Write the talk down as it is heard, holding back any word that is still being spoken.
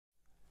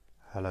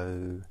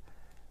Hello,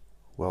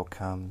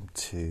 welcome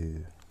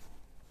to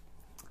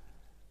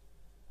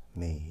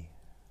me.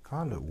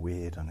 I look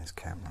weird on this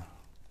camera.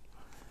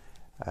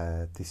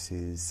 I'm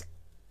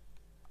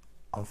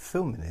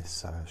filming this,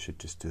 so I should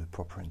just do a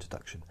proper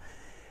introduction.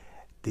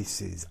 This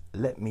is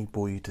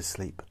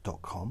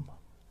letmeboreyoutosleep.com.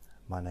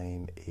 My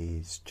name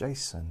is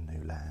Jason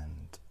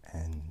Newland,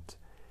 and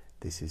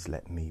this is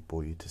Let Me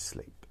Bore You to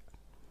Sleep.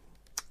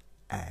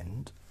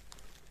 And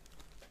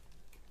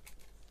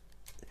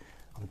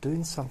I'm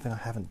doing something I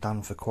haven't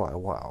done for quite a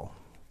while.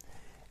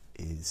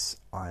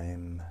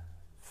 I'm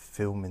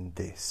filming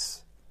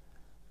this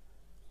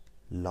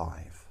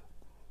live.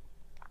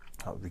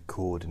 I'm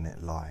recording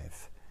it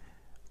live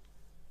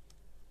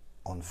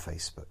on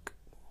Facebook.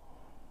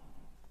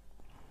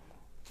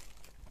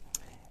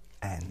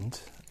 And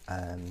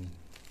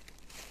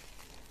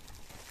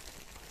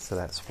so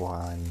that's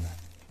why I'm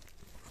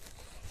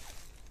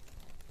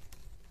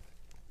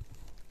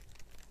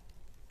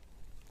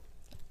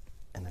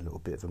in a little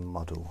bit of a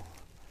muddle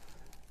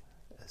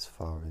as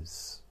far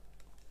as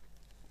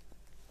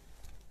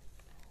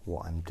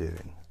what I'm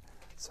doing.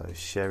 So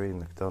Sherry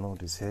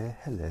McDonald is here.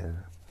 Hello.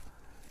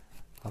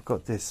 I've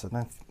got this.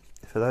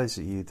 For those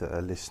of you that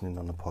are listening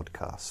on the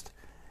podcast,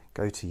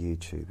 go to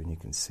YouTube and you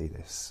can see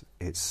this.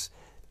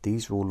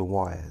 These are all the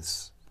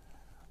wires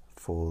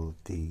for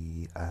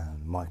the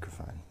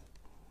microphone,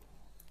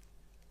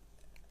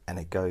 and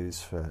it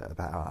goes for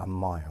about a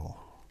mile.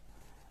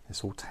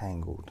 It's all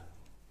tangled,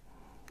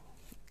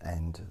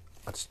 and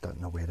I just don't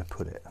know where to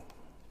put it,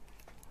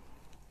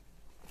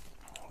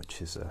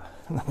 which is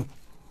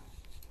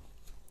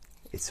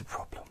it's a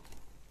problem.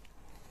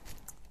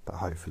 But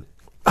hopefully,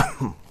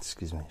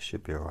 excuse me, it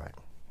should be alright.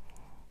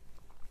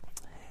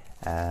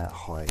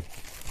 Hi.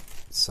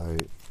 So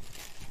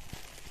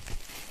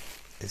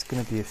there's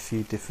going to be a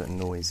few different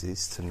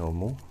noises to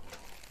normal,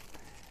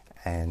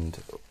 and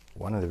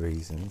one of the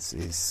reasons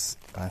is,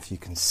 I don't know if you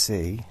can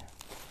see,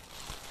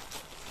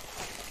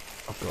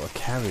 I've got a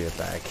carrier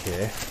bag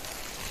here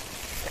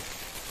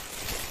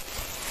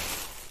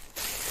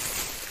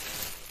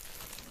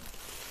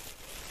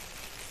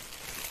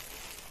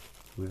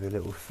with a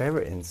little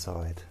ferret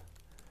inside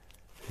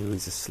who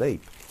is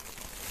asleep.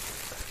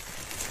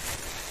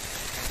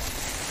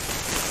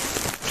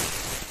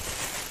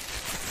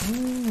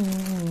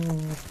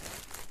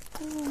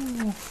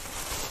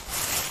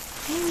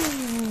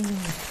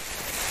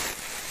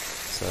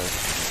 So,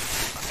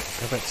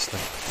 go back to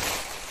sleep.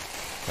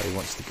 But he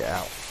wants to get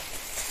out.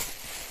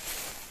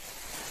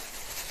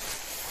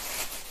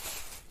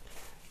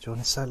 Do you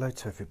want to say hello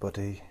to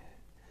everybody?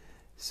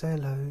 Say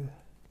hello.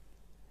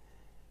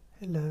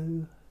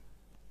 Hello.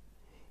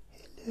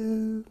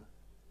 Hello.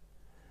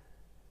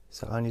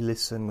 So only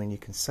listen when you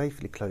can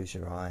safely close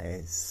your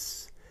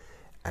eyes,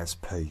 as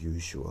per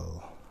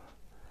usual.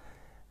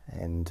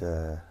 And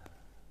here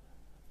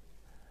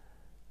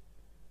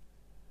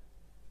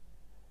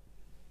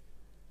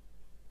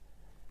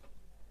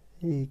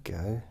you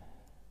go.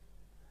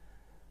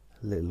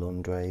 Little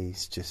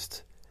Andre's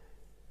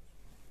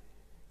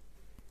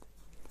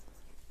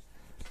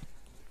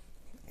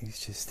he's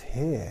just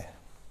here.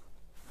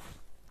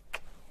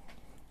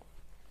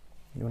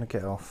 You want to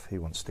get off? He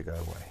wants to go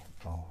away.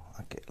 Oh,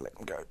 let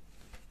him go.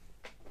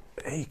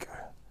 There you go.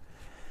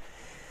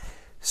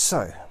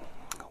 So,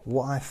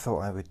 what I thought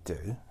I would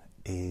do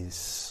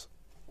is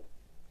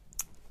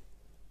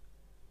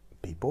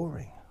be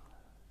boring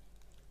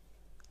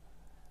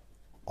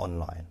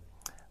online,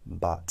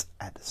 but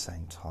at the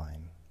same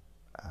time,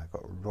 I've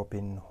got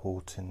Robin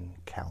Horton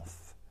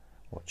Calf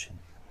watching.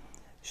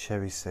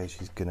 Sherry says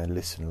she's going to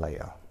listen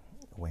later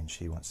when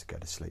she wants to go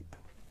to sleep.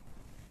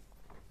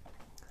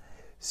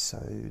 So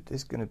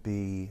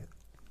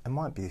there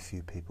might be a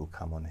few people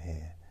come on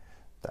here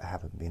that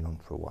haven't been on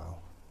for a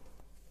while.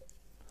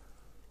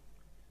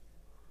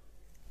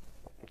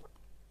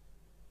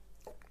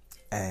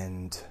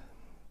 And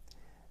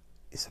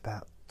it's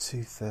about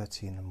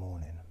 2:30 in the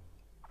morning.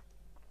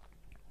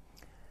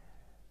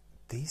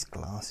 These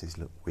glasses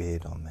look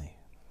weird on me.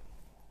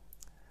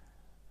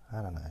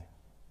 I don't know.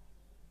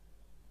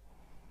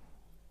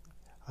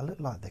 I look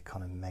like they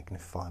kind of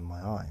magnify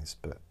my eyes,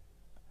 but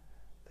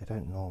they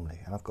don't normally.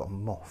 And I've got a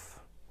moth.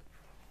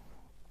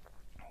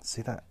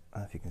 See that? I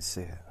don't know if you can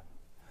see it.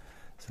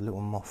 It's a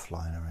little moth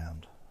flying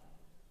around.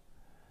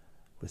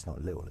 But it's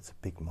not little, it's a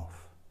big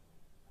moth.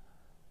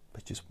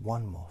 But just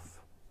one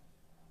moth,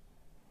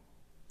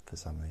 for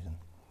some reason.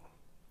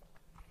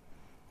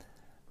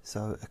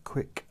 So a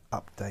quick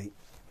update.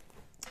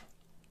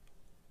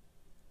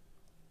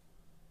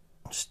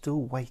 I'm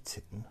still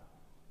waiting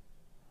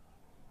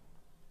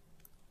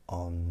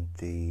on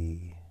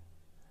the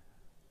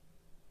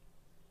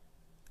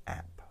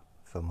app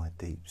for my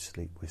deep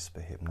sleep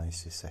whisper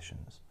hypnosis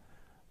sessions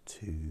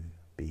to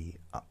be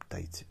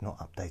updated. Not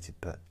updated,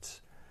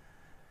 but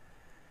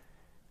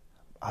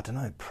I don't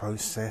know,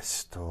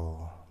 processed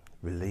or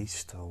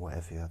released or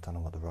whatever. I don't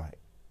know what the right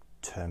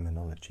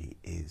terminology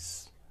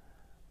is,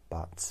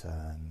 but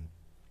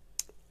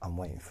I'm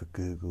waiting for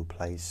Google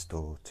Play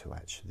Store to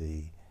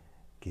actually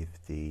give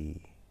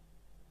the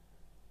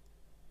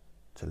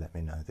to let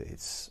me know that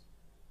it's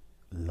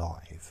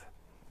live,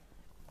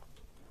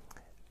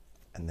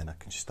 and then I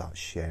can start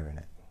sharing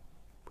it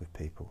with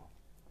people.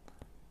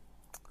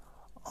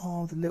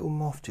 Oh, the little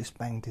moth just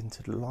banged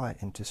into the light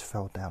and just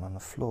fell down on the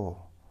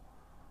floor.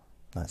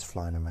 Now it's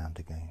flying around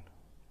again.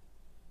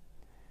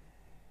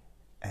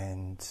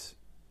 And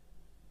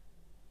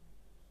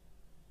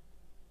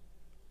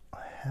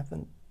I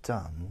haven't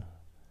done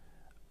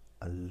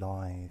a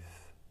live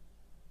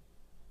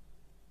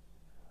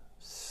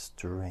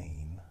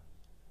stream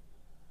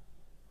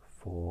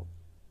for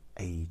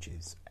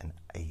ages and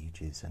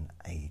ages and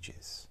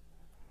ages.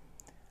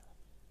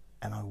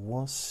 And I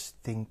was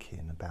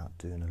thinking about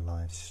doing a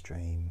live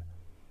stream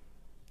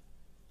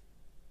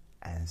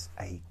as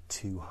a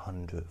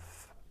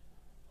 200th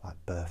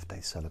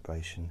birthday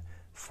celebration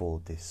for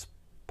this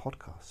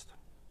podcast,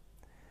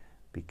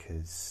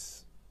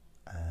 because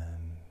I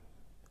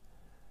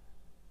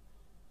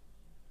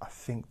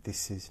think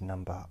this is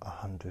number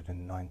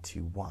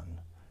 191,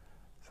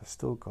 so I've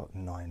still got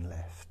 9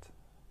 left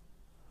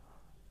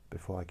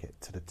before I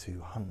get to the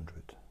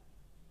 200.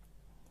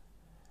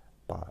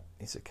 But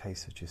it's a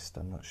case of just,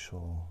 I'm not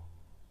sure.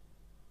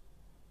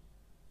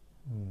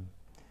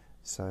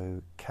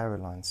 So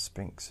Caroline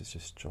Spinks has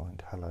just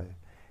joined. Hello.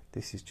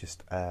 This is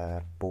just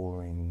a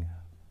boring.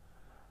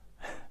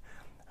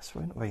 That's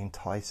not very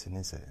enticing,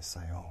 is it?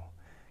 Say, oh,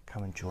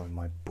 come and join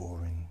my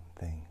boring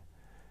thing.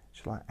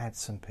 Shall I add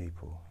some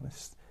people?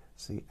 Let's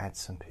see, add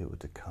some people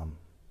to come.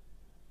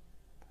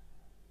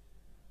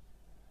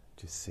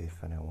 Just see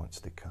if anyone wants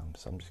to come.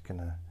 So I'm just going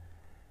to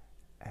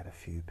add a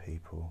few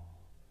people.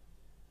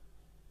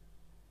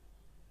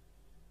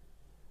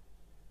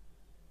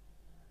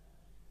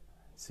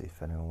 See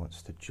if anyone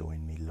wants to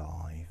join me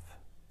live.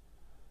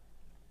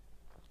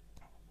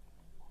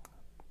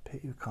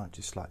 Pity you can't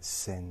just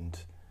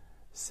send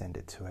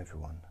it to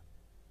everyone.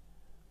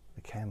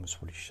 The camera's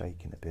probably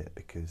shaking a bit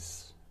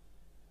because,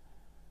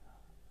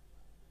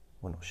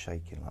 well, not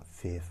shaking,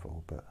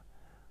 fearful, but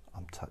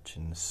I'm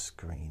touching the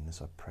screen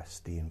as I press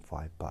the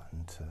invite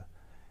button to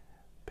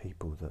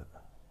people that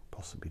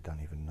possibly don't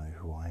even know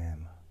who I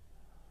am.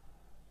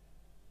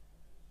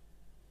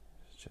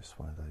 It's just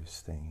one of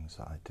those things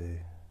that I do.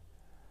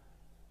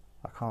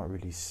 I can't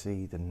really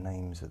see the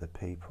names of the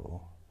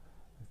people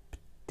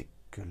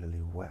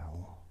particularly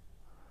well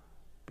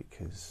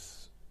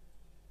because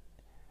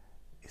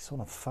it's on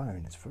a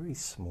phone. It's very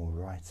small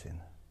writing.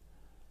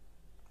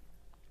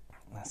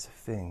 That's the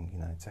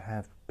thing, to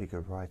have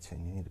bigger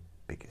writing you need a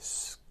bigger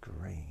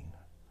screen,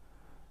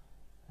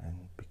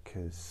 and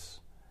because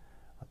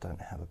I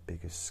don't have a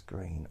bigger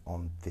screen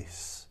on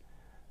this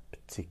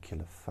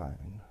particular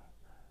phone,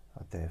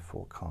 I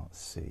therefore can't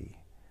see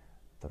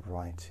the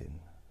writing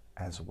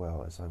as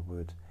well as I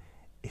would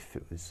if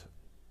it was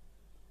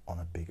on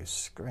a bigger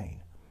screen,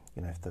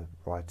 if the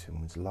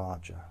writing was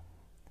larger.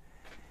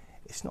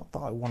 It's not that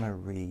I want to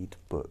read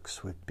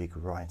books with big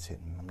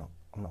writing.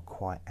 I'm not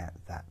quite at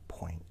that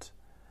point.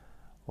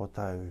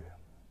 Although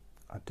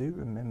I do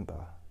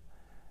remember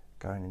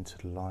going into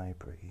the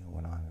library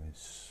when I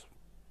was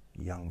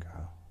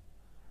younger.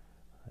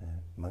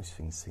 Most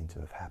things seem to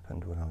have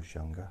happened when I was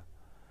younger.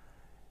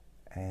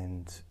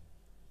 And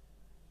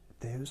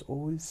there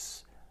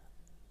was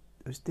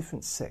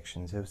different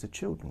sections. There was the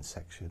children's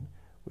section,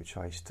 which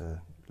I used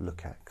to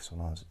look at because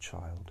when I was a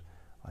child,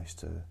 I used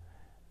to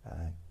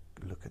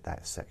look at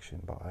that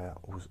section. But I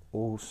was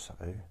also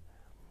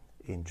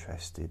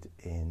interested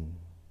in,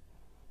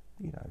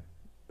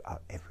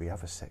 every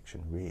other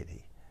section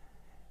really.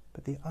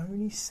 But the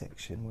only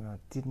section where I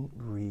didn't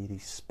really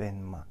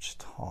spend much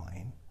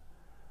time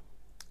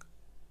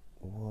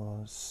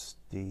was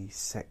the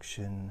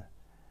section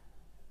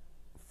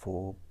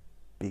for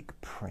big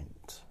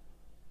print.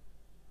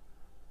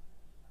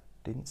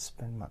 Didn't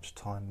spend much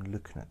time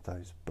looking at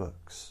those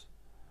books,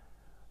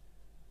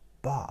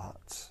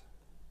 but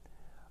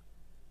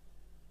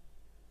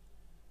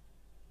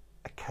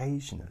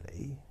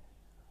occasionally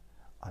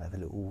I have a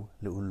little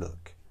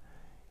look.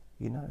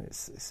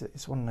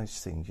 It's one of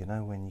those things.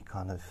 When you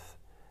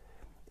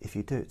if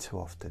you do it too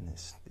often,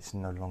 it's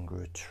no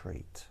longer a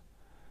treat.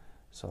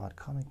 So I'd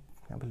kind of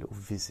have a little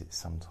visit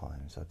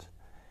sometimes.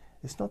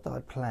 It's not that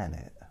I'd plan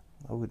it.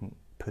 I wouldn't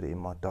put it in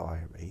my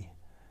diary.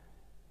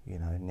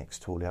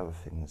 Next to all the other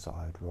things that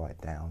I'd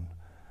write down,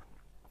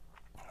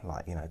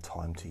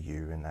 time to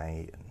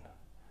urinate and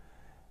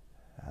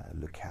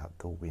look out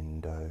the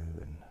window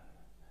and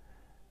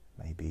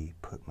maybe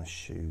put my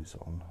shoes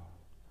on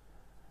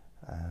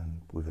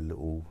with a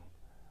little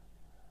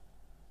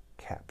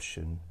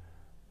caption,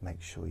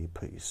 make sure you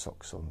put your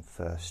socks on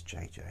first,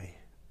 JJ.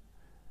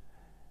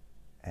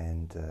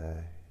 And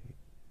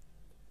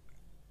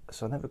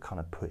so I never kind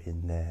of put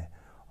in there,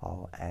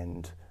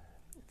 and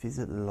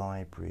visit the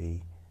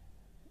library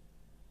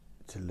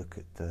to look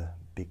at the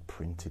big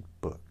printed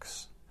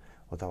books,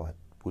 although I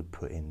would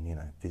put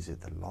in, visit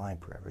the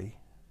library.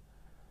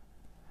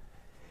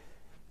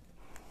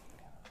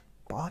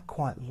 But I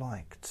quite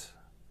liked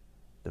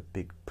the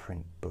big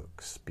print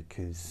books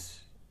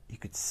because you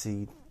could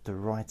see the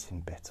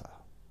writing better.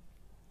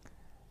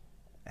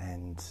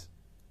 And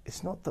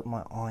it's not that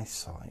my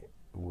eyesight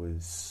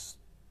was,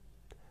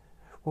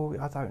 well,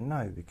 I don't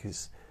know,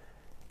 because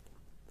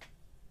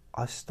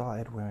I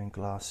started wearing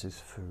glasses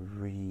for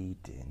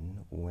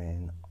reading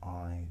when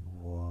I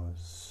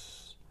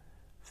was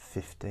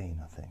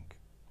 15, I think.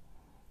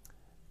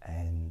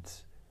 And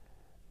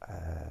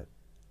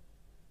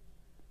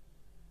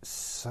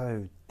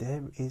so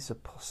there is a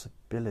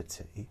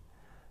possibility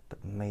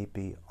that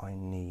maybe I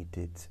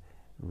needed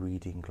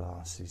reading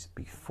glasses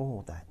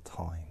before that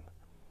time,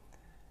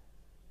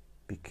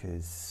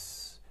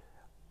 because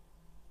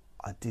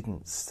I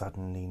didn't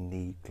suddenly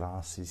need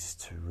glasses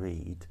to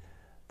read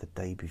the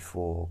day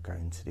before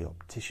going to the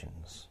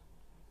opticians.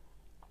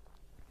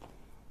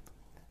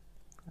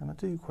 And I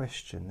do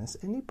question, has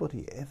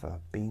anybody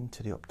ever been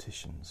to the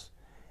opticians?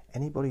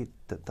 Anybody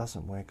that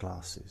doesn't wear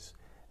glasses,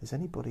 has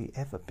anybody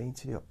ever been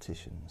to the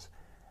opticians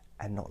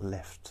and not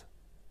left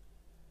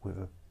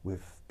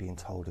with being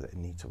told that they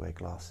need to wear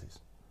glasses?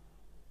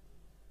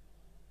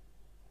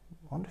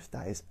 I wonder if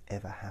that has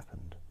ever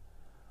happened.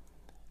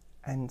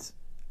 And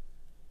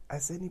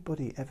has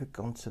anybody ever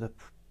gone to the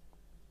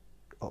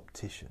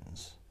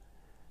opticians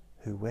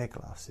who wear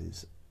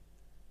glasses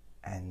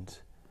and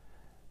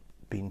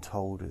been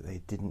told that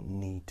they didn't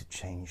need to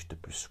change the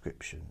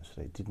prescriptions,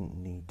 they didn't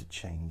need to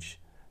change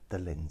the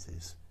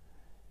lenses?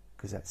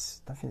 Because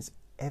that's nothing's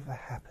ever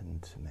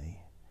happened to me.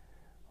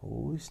 I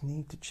always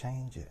need to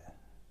change it.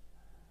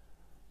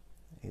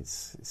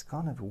 It's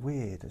kind of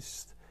weird.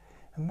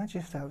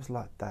 Imagine if that was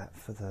like that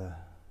for the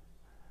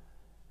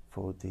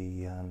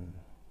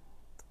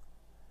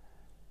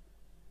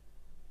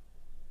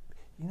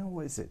you know,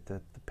 what is it,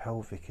 the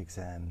pelvic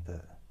exam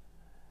that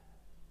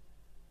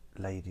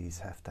ladies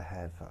have to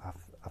have?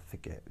 I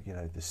forget, you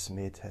know, the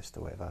smear test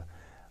or whatever.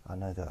 I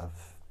know that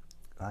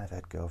I've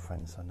had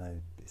girlfriends, I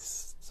know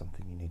it's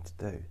something you need to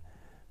do.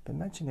 But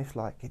imagine if,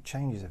 like, it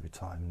changes every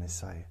time and they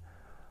say,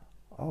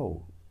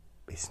 oh,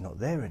 it's not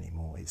there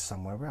anymore, it's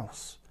somewhere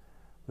else.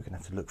 We're going to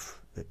have to look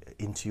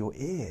into your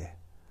ear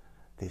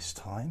this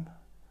time.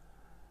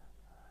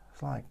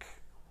 It's like,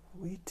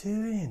 what are you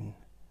doing?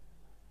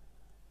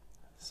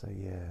 So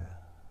yeah,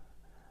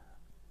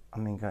 I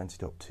mean, going to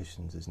the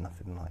opticians is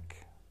nothing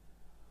like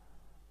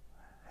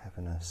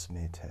having a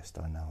smear test.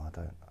 I know,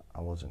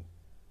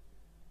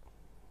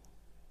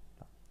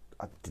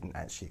 I didn't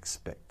actually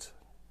expect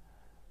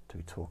to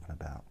be talking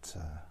about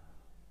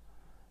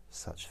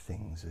such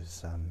things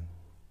as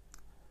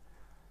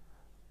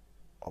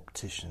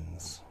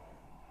opticians.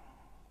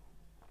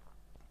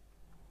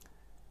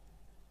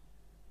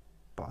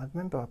 But I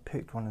remember I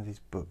picked one of these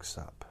books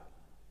up.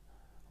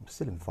 I'm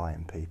still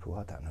inviting people.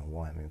 I don't know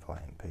why I'm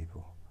inviting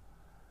people.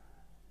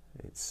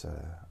 It's I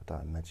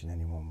don't imagine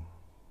anyone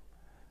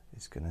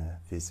is going to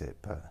visit,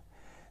 but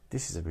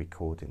this is a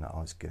recording that I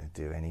was going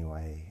to do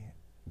anyway,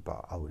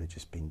 but I would have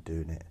just been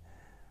doing it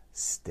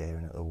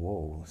staring at the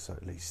wall, so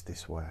at least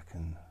this way I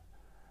can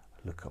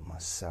look at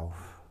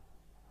myself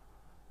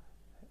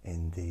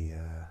in the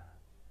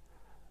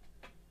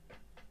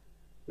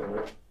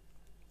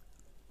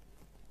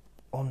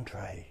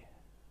Andre.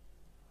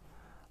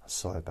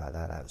 Sorry about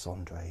that, that's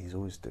Andre. He's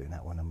always doing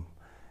that when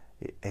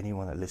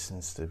anyone that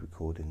listens to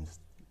recordings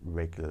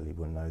regularly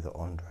will know that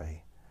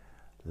Andre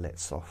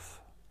lets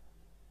off,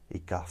 he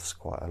guffs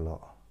quite a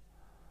lot.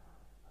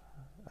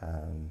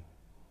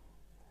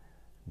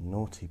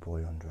 Naughty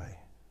boy Andre.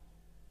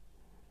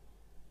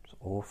 It's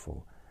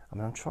awful. I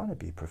mean, I'm trying to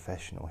be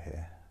professional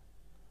here.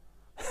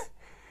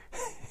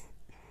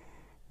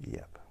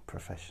 Yep,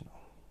 professional.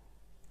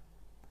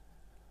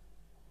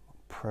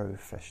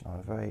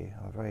 Professional.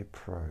 I'm very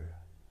pro.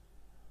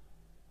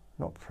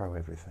 Not pro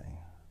everything.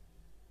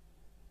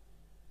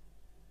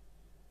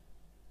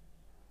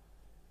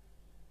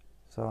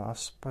 So I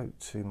spoke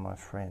to my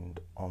friend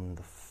on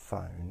the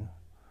phone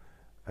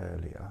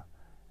earlier,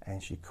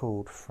 and she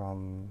called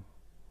from,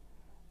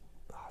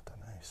 I don't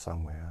know,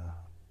 somewhere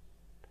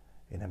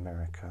in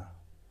America.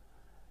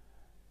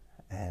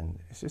 And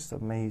it's just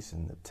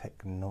amazing the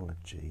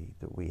technology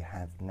that we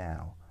have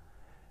now.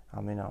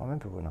 I mean, I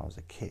remember when I was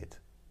a kid,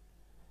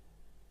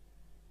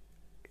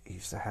 I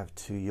used to have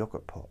 2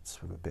 yogurt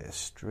pots with a bit of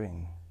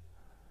string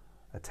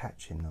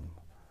attaching them.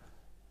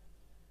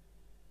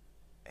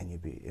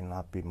 And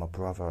I'd be my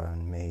brother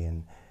and me,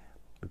 and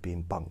we'd be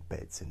in bunk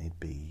beds, and he'd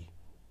be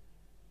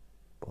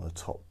on the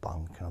top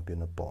bunk and I'd be on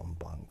the bottom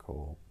bunk,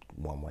 or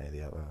one way or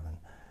the other, and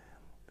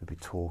we'd be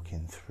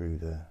talking through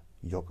the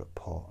yogurt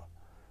pot,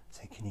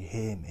 saying, can you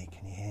hear me,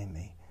 can you hear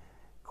me?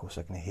 Of course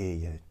I can hear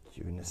you,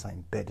 you're in the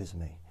same bed as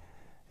me.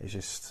 It's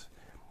just,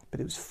 but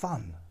it was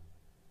fun.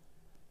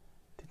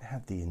 Didn't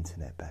have the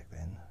internet back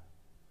then.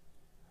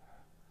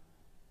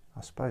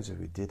 I suppose if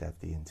we did have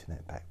the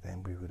internet back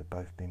then, we would have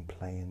both been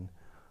playing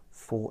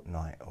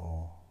Fortnite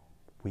or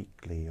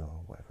Weekly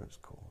or whatever it's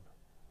called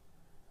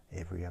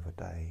every other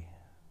day.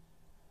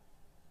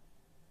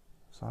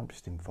 So I'm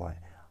just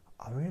inviting.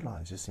 I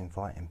realise just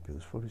inviting people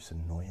is probably just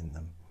annoying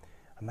them.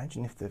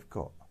 Imagine if they've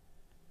got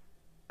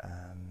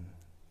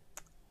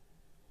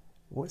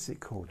what's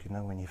it called? You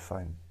know, when your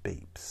phone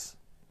beeps.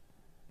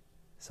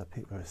 So So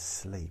people are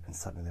asleep and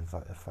suddenly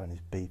their phone is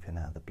beeping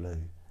out of the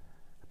blue.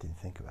 I didn't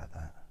think about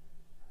that.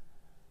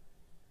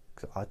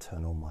 Because I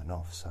turn all mine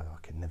off so I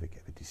can never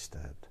get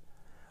disturbed.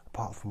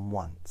 Apart from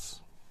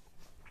once.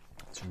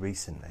 It's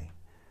recently.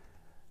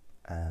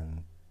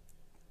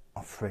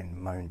 My friend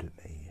moaned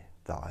at me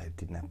that I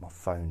didn't have my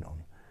phone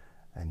on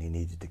and he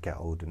needed to get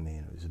hold of me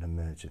and it was an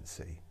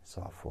emergency.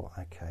 So I thought,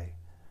 okay,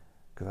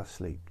 because I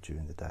sleep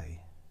during the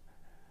day.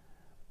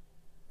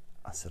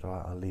 I said,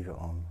 alright, I'll leave it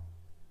on.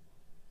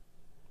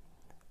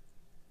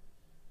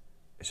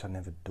 Which I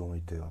never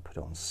normally do. I put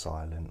it on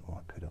silent or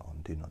I put it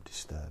on do not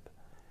disturb.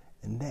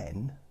 And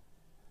then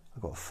I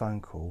got a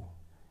phone call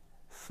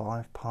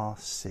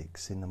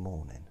 6:05 in the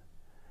morning.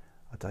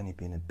 I'd only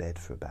been in bed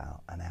for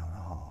about an hour and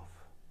a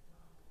half.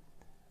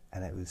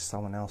 And it was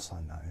someone else I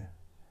know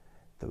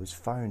that was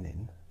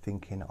phoning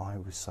thinking I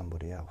was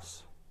somebody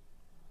else.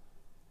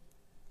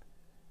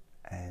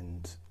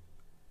 And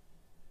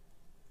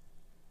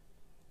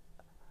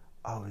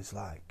I was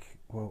like,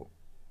 well,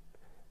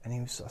 and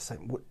I was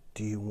saying, what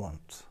do you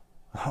want?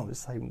 I was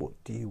saying,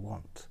 what do you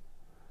want?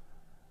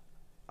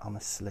 I'm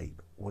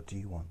asleep, what do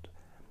you want?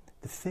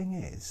 The thing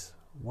is,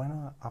 when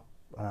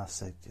I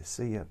said,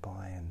 see you,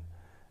 bye, and,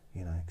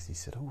 you know, because he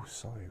said, oh,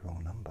 sorry,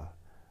 wrong number,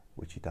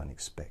 which you don't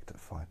expect at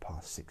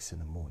 6:05 in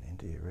the morning,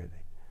 do you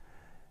really?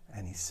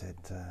 And he said,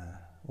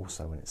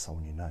 also when it's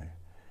someone you know,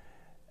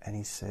 and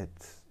he said,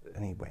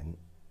 and he went,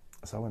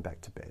 so I went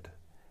back to bed.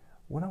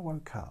 When I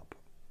woke up,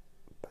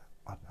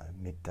 I don't know,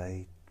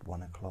 midday,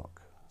 1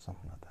 o'clock,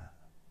 something like that,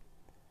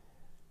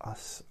 I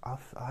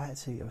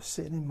was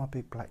sitting in my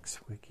big black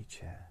squeaky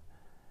chair,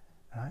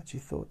 and I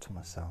actually thought to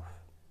myself,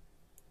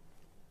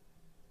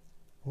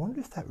 I wonder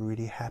if that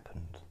really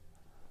happened,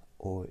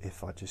 or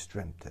if I just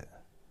dreamt it.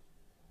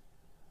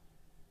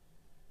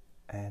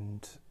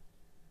 And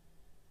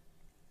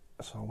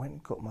so I went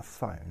and got my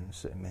phone,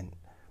 so it meant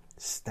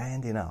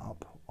standing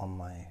up from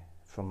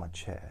my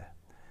chair.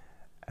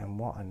 And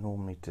what I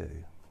normally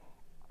do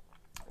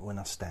when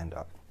I stand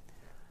up,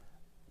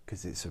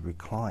 because it's a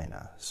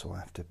recliner, so I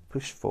have to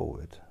push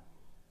forward,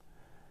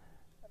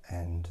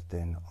 and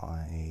then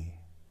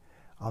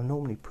I'll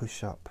normally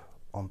push up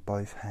on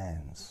both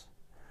hands,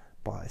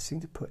 but I seem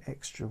to put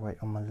extra weight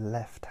on my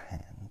left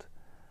hand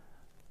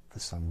for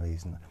some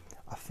reason.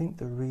 I think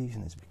the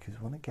reason is because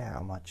when I get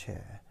out of my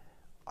chair,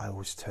 I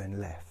always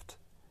turn left,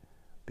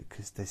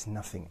 because there's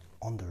nothing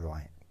on the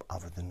right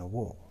other than the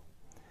wall,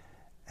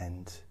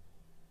 and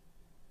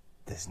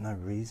there's no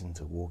reason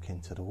to walk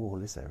into the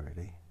wall, is there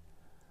really?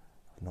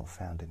 I've not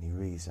found any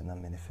reason. I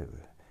mean, if it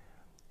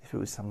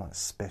was some like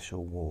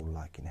special wall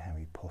like in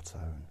Harry Potter,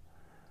 and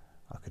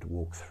I could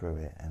walk through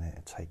it and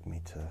it'd take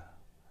me to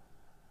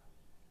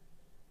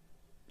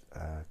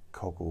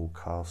Coggle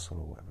Castle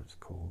or whatever it's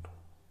called,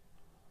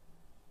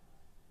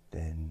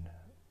 then,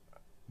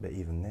 but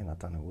even then I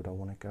don't know, would I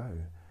want to go?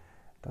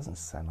 It doesn't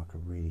sound like a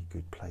really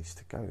good place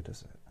to go,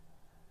 does it?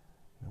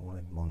 You know, all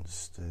them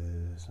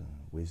monsters and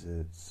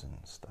wizards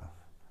and stuff.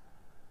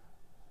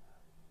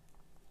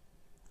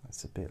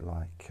 It's a bit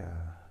like, I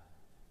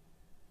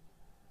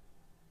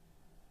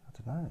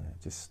don't know,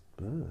 just,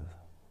 ugh.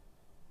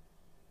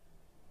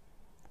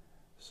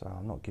 So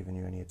I'm not giving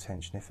you any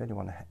attention. If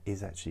anyone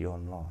is actually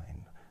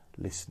online,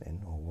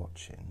 listening or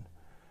watching,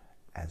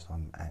 as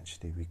I'm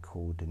actually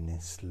recording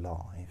this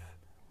live,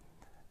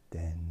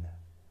 then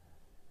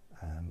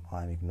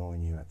I'm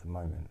ignoring you at the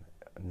moment,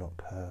 not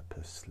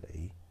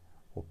purposely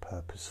or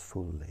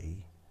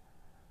purposefully,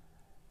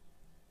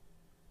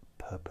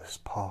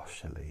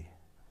 partially,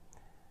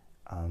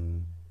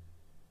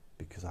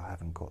 because I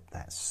haven't got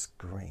that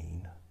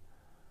screen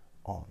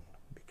on,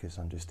 because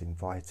I'm just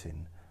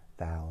inviting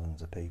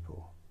thousands of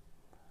people,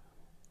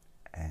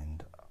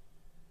 and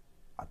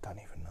I don't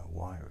even know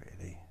why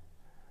really.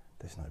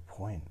 There's no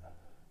point. I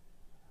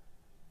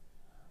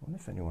wonder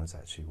if anyone's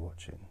actually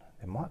watching.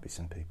 There might be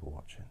some people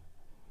watching.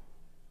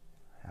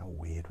 How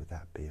weird would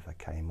that be if I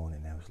came on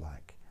and there was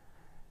like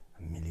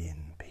 1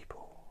 million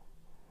people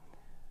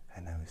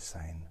and they were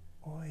saying,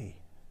 oi,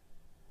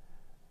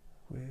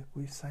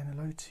 we're saying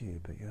hello to you,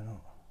 but you're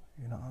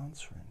not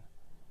answering.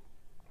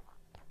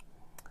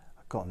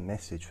 I got a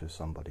message from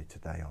somebody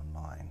today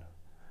online.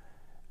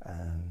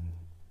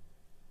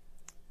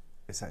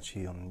 It's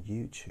actually on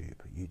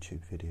YouTube, a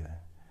YouTube video,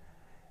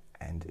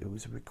 and it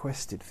was a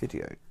requested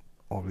video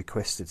or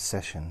requested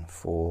session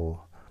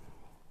for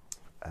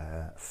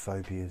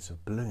phobias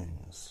of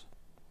balloons,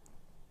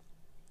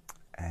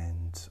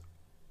 and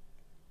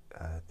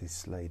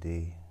this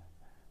lady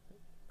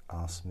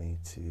asked me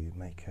to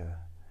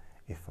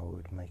if I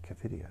would make a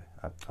video,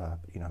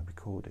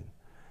 recording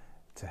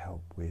to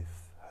help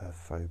with her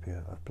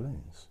phobia of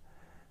balloons.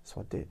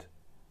 So I did,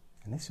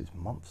 and this was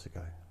months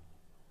ago,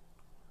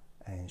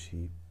 and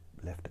she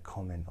left a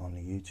comment on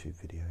the YouTube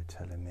video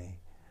telling me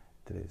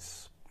that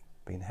it's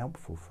been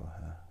helpful for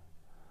her.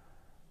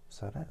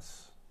 So that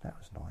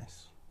was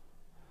nice.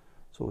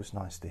 It's always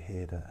nice to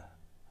hear that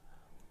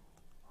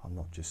I'm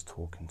not just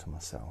talking to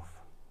myself,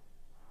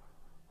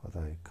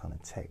 although kind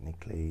of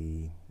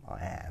technically I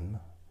am,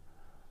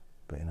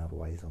 but in other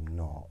ways I'm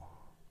not.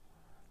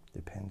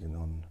 depending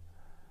on,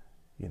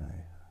 you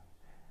know,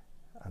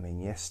 I mean,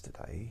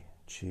 yesterday,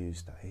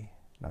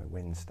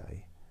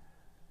 Wednesday,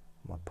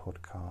 my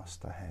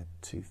podcast, I had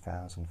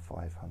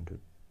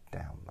 2,500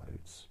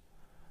 downloads.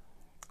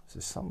 So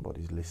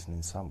somebody's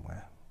listening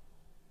somewhere.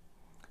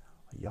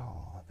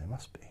 Yeah, there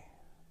must be.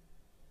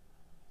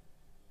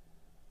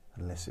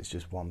 Unless it's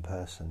just one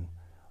person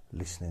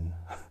listening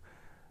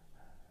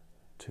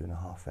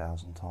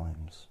 2,500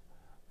 times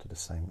to the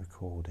same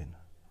recording,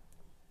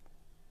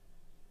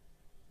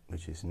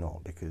 which is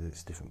not, because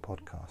it's different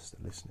podcasts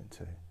they're listening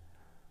to.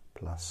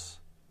 Plus,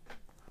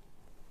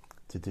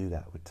 to do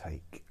that would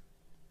take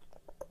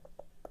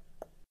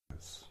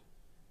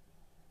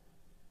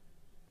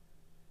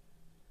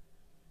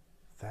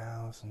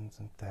thousands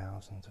and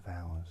thousands of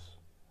hours.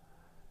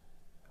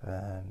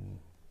 So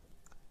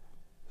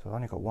I've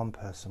only got one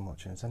person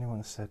watching. Has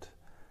anyone said,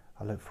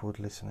 I look forward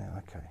to listening?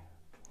 Okay.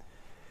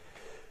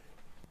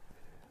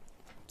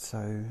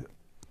 So,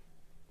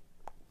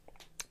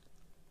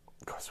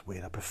 God, it's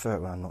weird. I prefer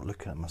it when I'm not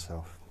looking at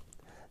myself.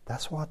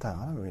 That's why I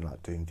don't really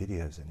like doing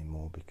videos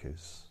anymore,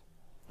 because,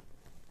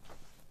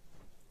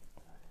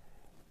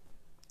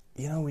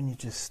 you know, when you're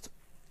just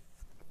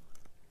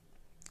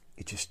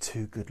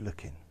too good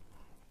looking,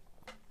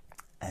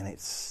 and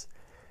it's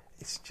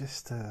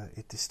just a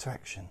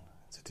distraction.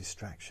 It's a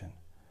distraction.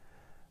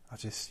 I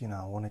just,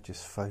 I want to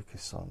just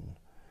focus on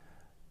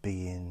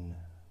doing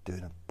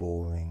a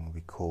boring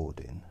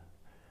recording.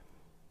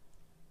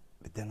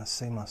 But then I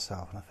see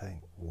myself and I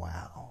think,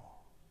 wow,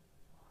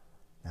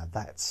 now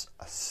that's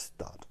a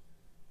stud.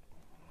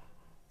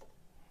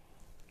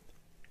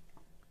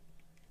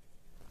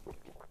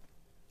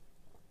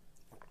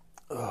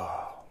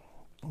 Oh,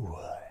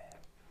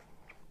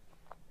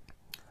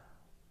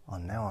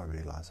 now I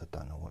realise I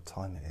don't know what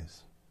time it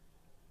is.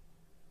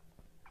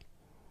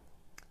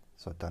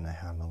 So I don't know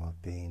how long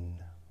I've been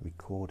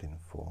recording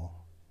for,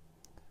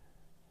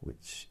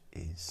 which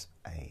is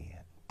a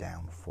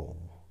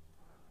downfall,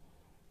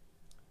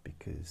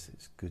 because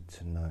it's good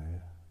to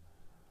know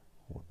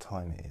what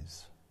time it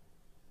is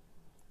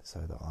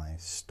so that I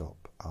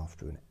stop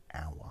after an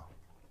hour.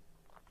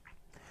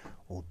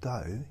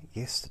 Although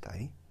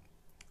yesterday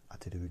I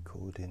did a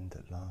recording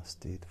that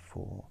lasted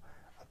for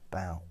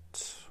about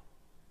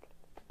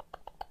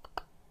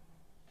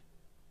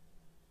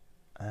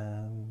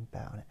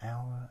an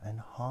hour and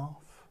a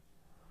half,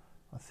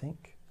 I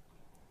think.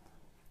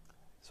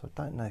 So I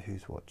don't know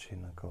who's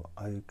watching. I've got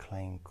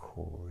O'Clain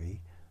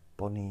Corey,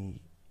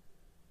 Bonnie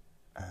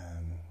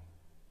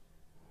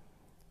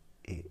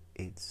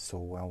It's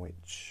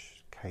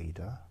Welwich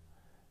Cader,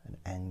 and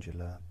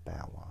Angela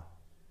Bauer.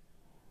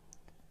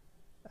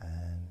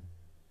 And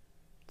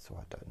so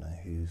I don't know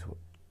who's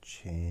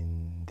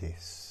watching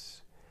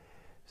this.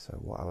 So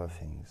what other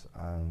things?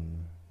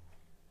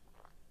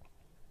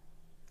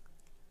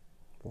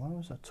 Why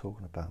was I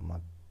talking about my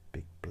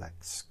big black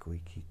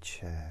squeaky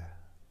chair?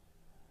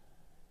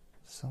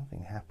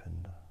 Something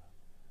happened.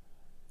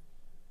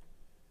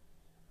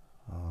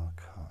 Oh, I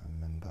can't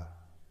remember.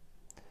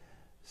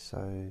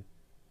 So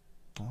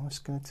I was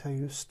going to tell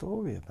you a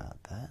story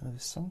about that. There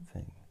was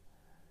something.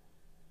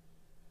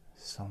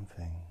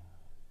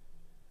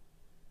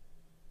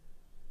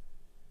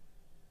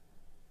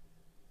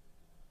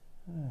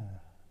 Yeah.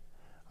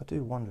 I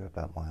do wonder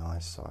about my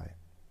eyesight,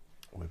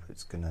 whether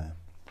it's going to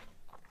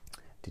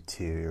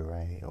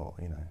deteriorate or,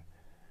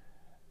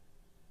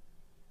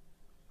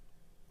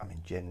 I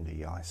mean,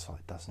 generally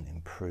eyesight doesn't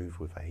improve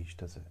with age,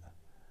 does it?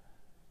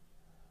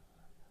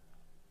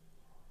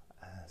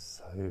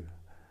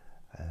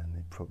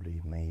 It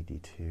probably may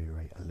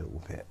deteriorate a little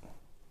bit.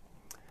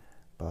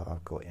 But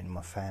I've got in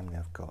my family,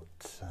 I've got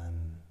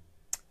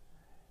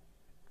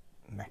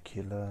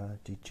macular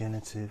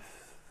degenerative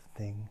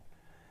thing.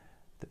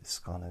 That's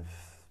kind of,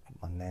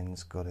 my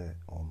nan's got it,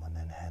 or my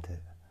nan had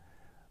it.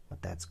 My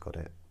dad's got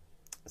it.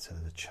 So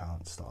there's a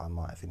chance that I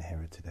might have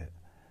inherited it.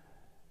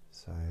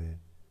 So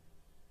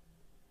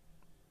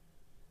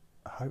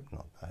I hope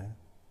not, though.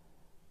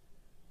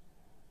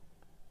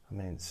 I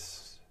mean,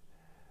 it's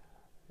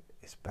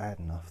bad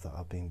enough that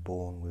I've been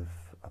born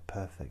with a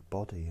perfect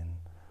body and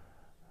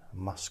a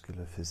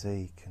muscular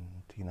physique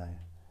and,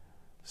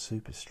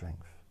 super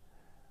strength.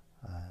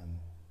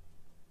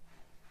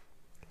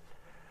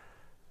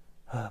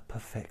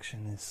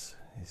 Perfection is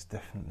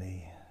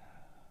definitely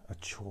a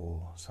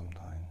chore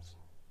sometimes.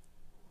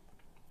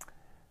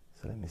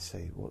 So let me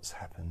see what's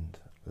happened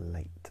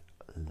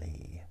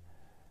lately.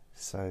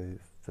 So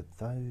for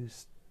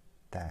those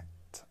that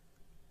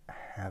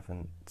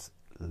haven't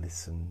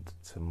listened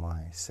to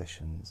my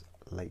sessions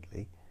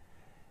lately,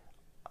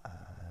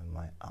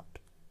 my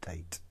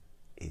update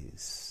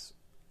is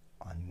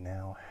I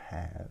now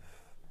have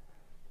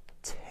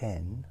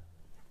 10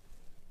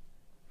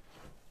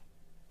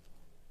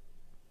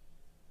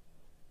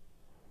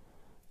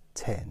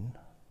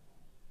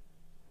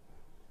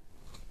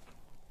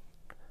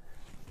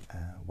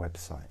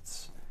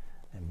 websites,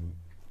 and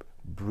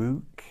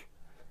Brooke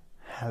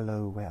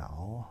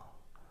Hallowell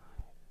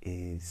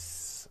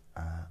is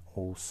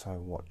also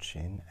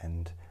watching,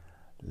 and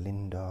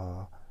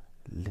Linda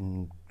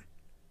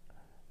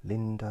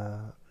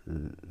Linda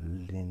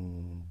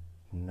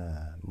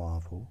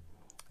Marvel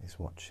is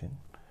watching.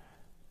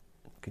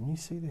 Can you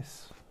see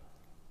this?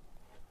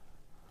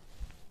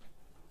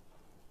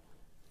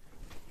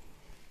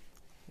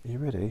 Are you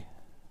ready?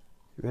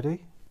 You ready?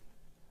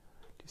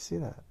 Do you see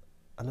that?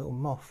 A little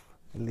moth.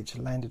 It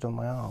literally landed on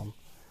my arm.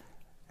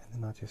 And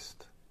then I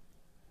just...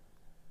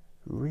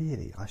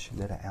 Really, I should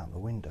let it out the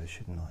window,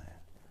 shouldn't I?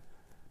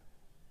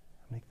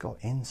 And it got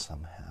in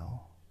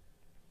somehow.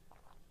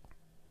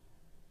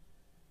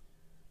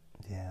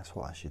 Yeah, that's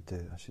what I should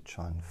do. I should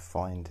try and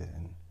find it.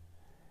 And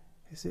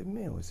is it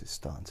me, or is it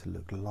starting to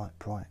look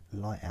bright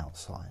light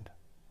outside?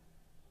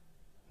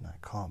 No,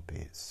 it can't be.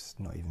 It's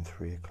not even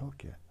 3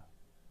 o'clock yet.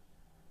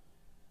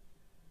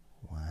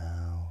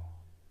 Wow.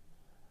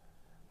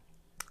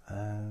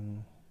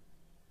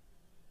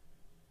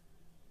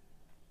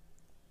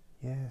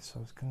 Yes, I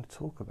was going to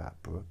talk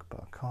about Brooke,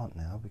 but I can't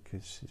now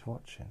because she's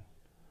watching.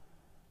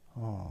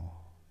 Oh.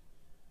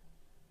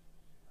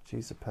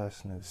 She's the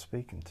person who was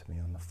speaking to me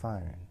on the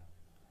phone.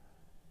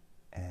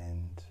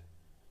 And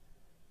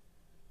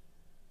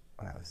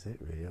that was it,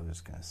 really. I was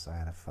just going to say I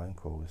had a phone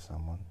call with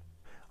someone.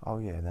 Oh,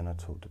 yeah, then I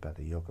talked about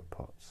the yogurt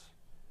pots.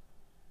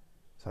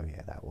 So,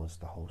 yeah, that was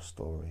the whole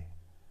story.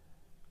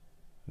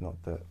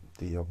 Not that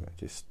the yogurt,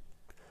 just...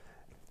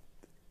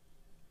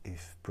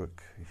 If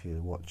Brooke, if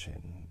you're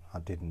watching, I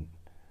didn't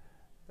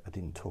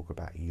talk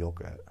about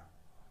yogurt.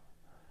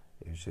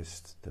 It was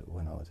just that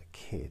when I was a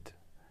kid,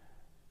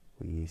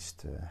 we used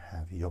to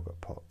have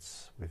yogurt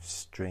pots with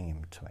string in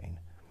between,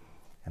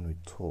 and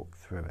we'd talk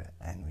through it,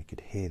 and we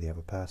could hear the other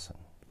person,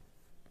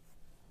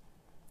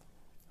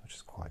 which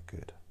is quite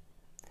good.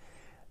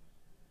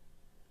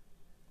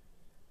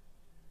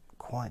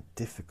 Quite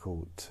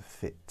difficult to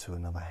fit to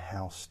another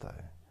house,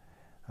 though.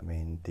 I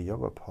mean, the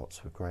yogurt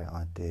pots were great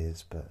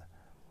ideas, but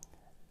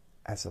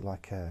as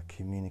a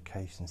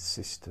communication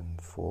system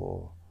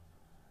for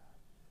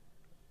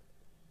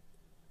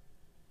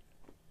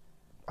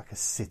like a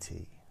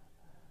city,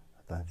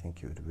 I don't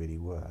think it would really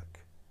work.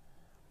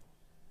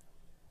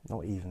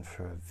 Not even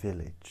for a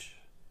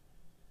village.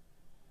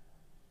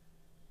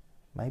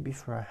 Maybe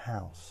for a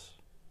house.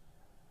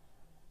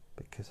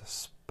 Because I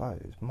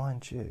suppose,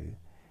 mind you,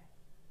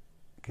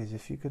 because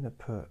if you're going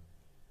to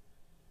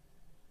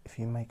if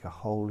you make a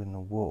hole in the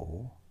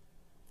wall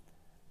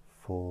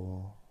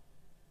for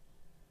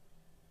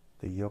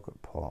the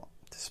yogurt pot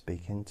to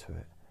speak into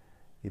it,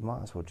 you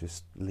might as well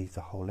just leave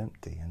the hole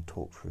empty and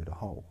talk through the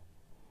hole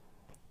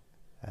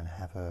and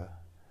have a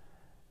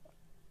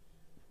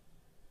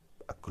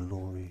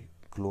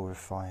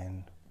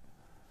glorifying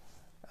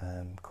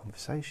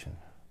conversation,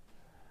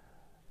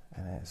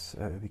 and it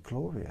would be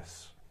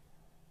glorious.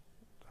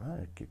 I don't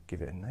know,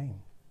 give it a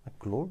name, a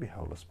glory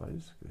hole, I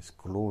suppose. It's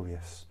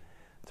glorious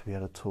to be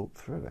able to talk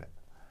through it.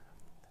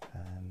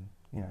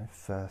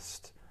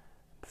 First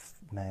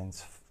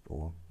man's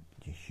or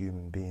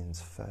human being's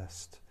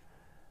first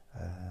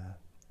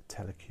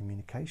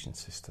telecommunication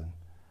system,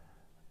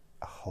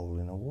 a hole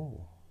in a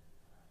wall.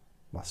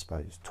 I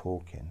suppose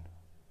talking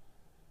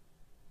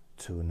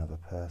to another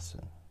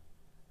person.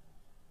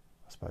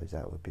 I suppose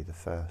that would be the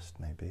first,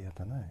 maybe, I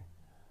don't know.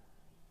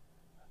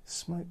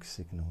 Smoke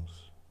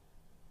signals.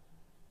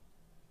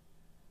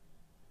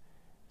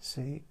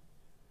 See,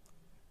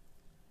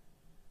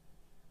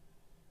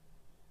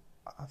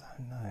 I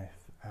don't know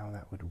how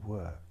that would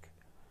work.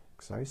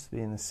 Because I used to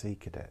be in the Sea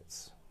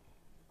Cadets,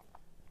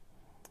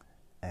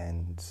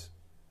 and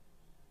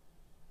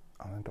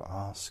I remember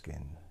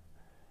asking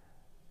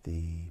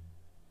the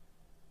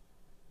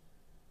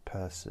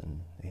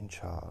person in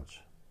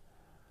charge,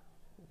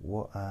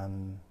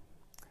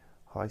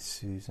 hi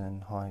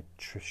Susan, hi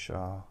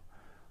Trisha,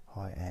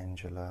 hi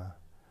Angela.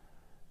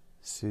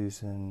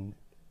 Susan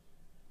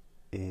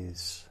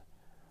is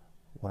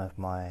one of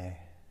my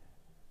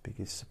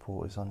biggest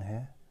supporters on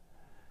here,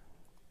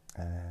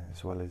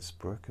 as well as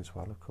Brooke as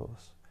well, of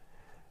course.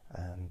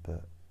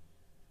 But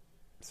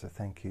so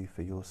thank you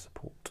for your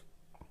support.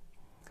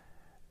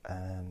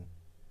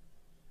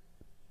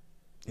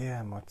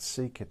 Yeah, my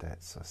Sea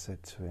Cadets, I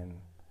said to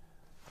him,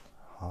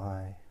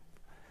 hi.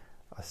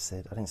 I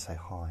didn't say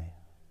hi.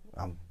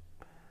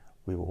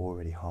 We were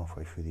already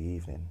halfway through the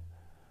evening.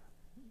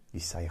 You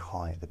say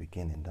hi at the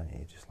beginning, don't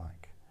you? Just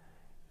like,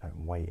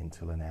 don't wait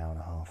until an hour and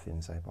a half in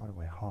and say, by the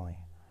way, hi.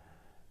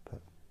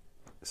 But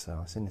so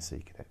I was in the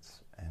Sea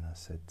Cadets, and I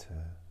said to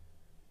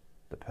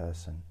the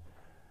person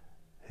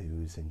who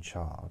was in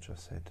charge, I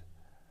said,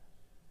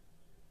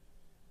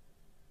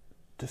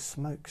 do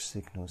smoke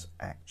signals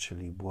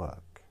actually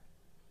work?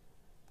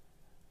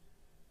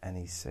 And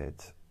he said,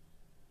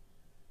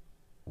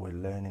 we're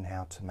learning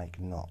how to make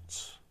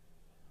knots.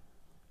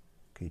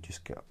 Can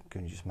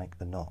you just make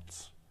the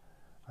knots?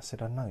 I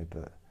said, I know,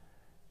 but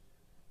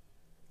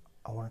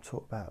I want to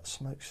talk about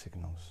smoke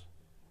signals.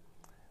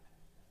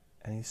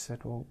 And he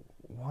said, well,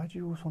 why do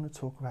you always want to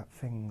talk about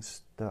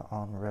things that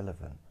aren't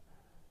relevant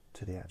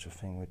to the actual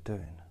thing we're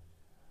doing?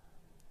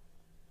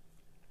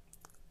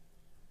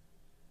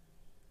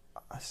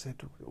 I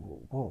said,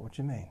 what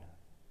do you mean?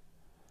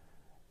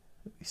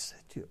 He said,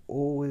 you're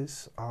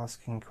always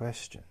asking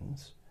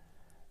questions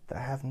that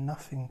have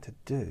nothing to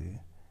do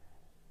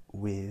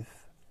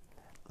with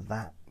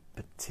that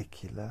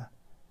particular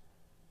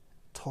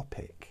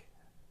topic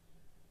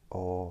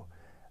or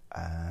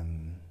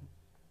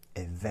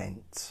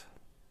event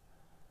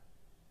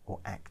or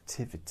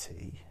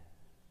activity,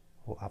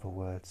 or other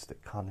words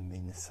that kind of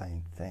mean the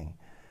same thing,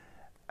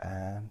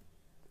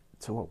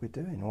 to what we're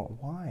doing.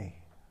 Why?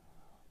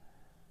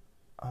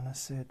 And I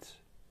said,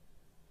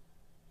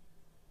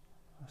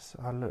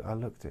 I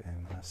looked at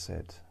him and I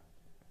said,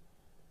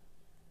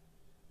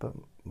 but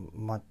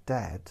my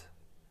dad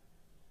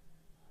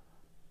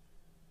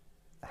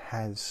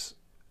has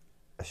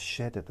a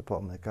shed at the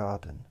bottom of the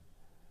garden,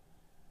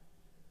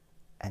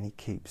 and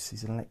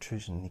he's an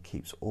electrician, and he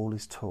keeps all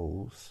his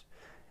tools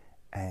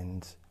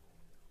and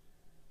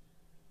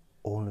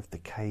all of the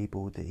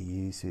cable that he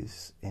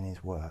uses in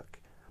his work,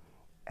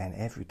 and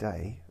every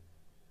day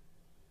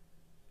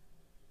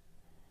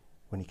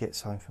when he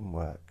gets home from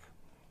work,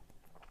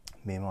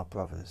 me and my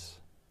brothers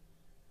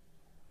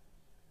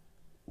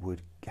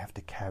would have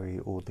to carry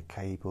all the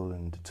cable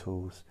and the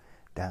tools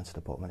down to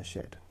the bottom of the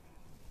shed.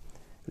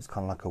 It was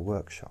kind of like a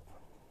workshop.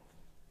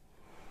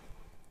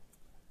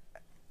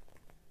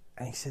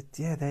 And he said,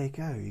 yeah, there you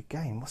go,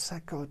 again, what's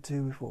that got to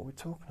do with what we're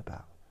talking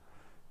about?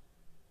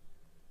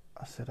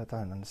 I said, I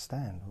don't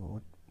understand.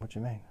 What do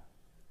you mean?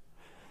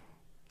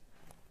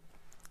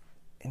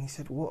 And he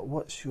said,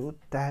 what's your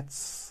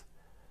dad's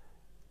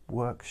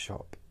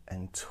workshop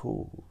and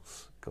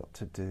tools got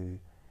to do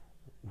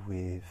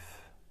with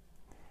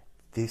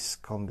this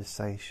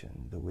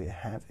conversation that we're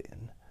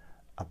having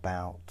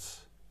about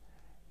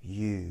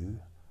you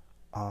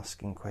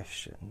asking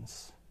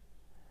questions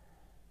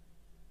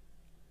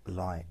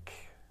like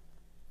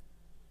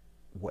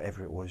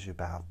whatever it was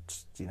about,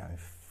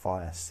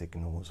 fire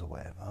signals or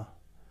whatever,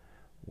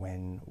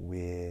 when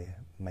we're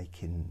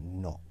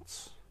making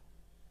knots?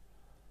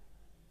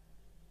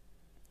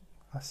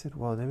 I said,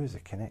 well, there is a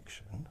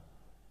connection.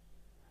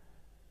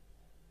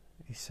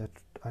 He said,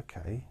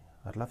 okay,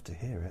 I'd love to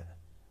hear it.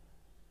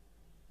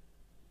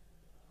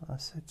 I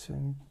said to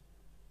him,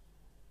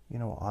 you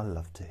know what I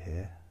love to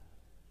hear?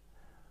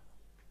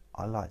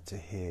 I like to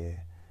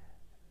hear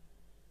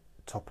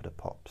Top of the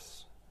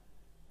Pops.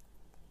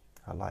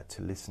 I like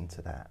to listen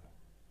to that.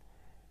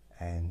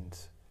 And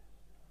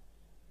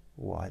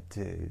what I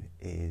do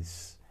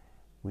is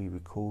I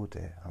record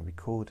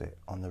it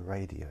on the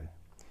radio,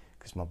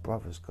 because my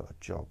brother's got a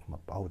job, my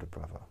older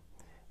brother,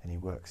 and he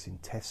works in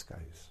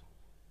Tesco's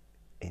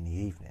in the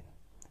evening.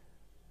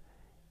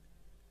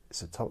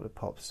 So Top of the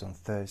Pops is on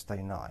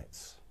Thursday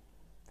nights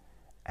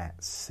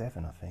at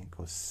 7, I think,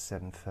 or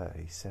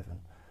 7:30,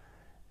 7.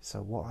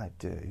 So what I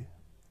do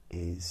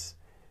is,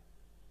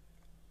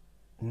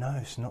 no,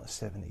 it's not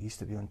 7, it used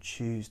to be on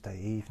Tuesday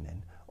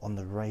evening on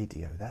the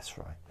radio, that's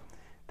right,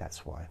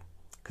 that's why,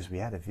 because we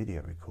had a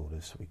video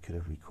recorder, so we could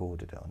have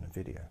recorded it on the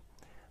video,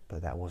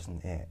 but that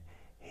wasn't it.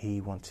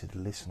 He wanted to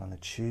listen on a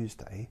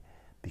Tuesday,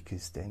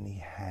 because then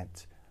he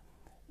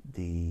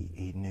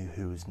knew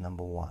who was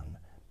number one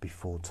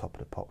before Top of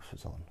the Pops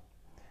was on,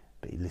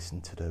 but he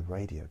listened to the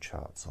radio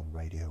charts on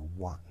Radio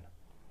 1.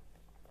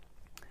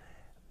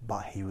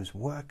 But he was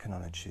working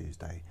on a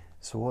Tuesday,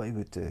 so what he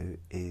would do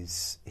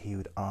is he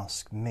would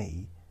ask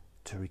me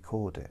to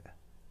record it.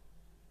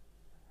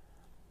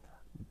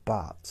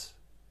 But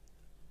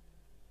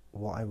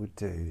what I would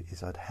do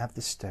is I'd have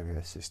the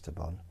stereo system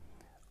on,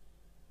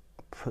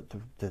 put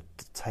the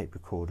tape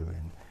recorder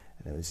in,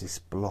 and there was this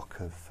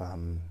block of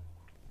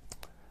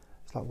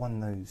it's like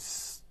one of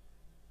those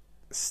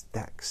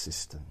stack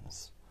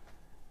systems.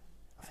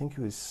 I think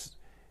it was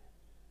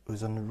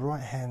on the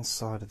right hand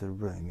side of the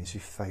room as you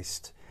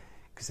faced,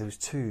 because there was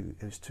two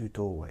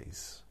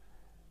doorways.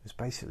 It was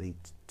basically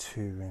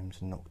two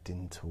rooms knocked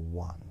into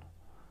one,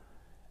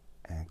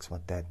 and because my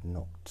dad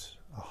knocked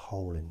a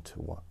hole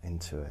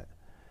into it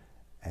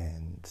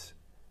and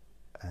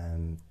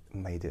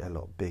made it a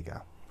lot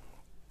bigger.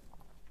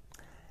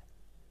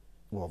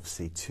 Well,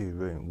 obviously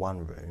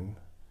one room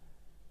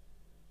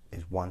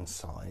is one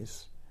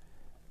size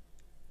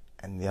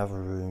and the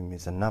other room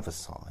is another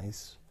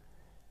size,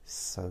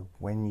 so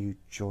when you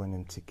join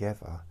them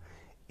together,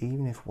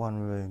 even if one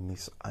room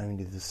is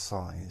only the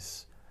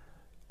size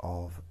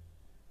of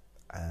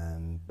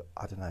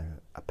I don't know,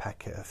 a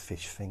packet of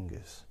fish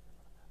fingers,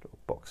 a little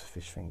box of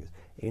fish fingers,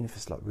 even if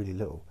it's like really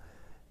little,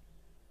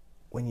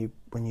 when you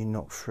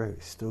knock through,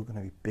 it's still going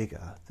to be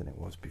bigger than it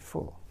was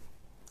before.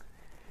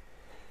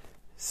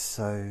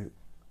 So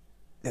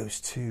there was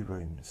two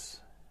rooms,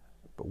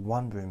 but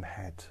one room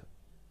had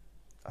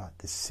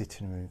the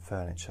sitting room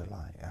furniture,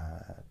 like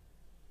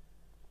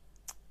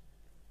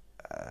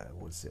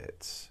was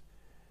it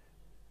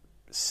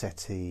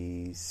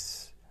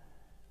settees,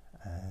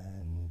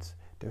 and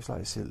there was like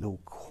this little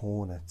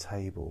corner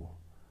table,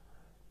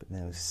 but then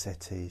there was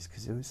settees,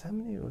 because there was, how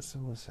many was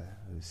there?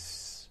 It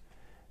was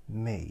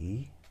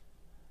me,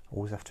 I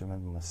always have to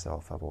remember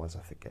myself, otherwise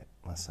I forget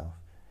myself.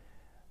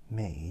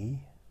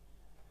 Me,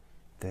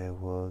 there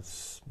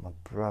was my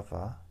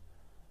brother,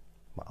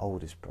 my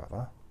oldest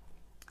brother,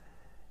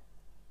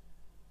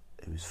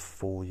 who was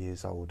 4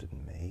 years older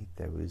than me.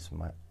 There was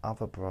my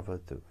other brother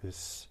that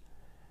was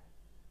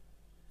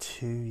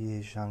 2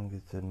 years younger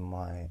than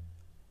my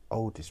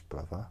oldest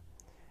brother,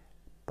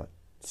 but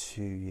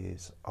 2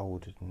 years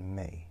older than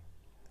me.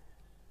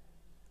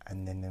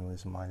 And then there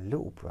was my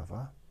little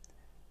brother,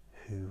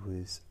 who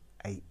was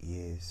 8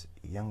 years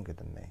younger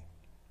than me.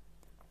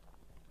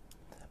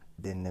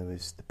 Then there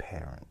was the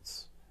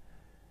parents.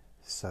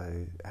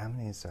 So how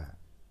many is that?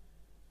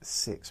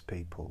 6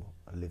 people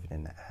are living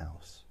in that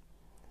house.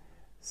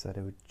 So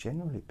there would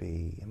generally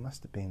be, it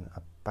must have been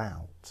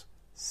about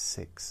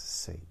 6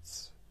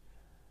 seats.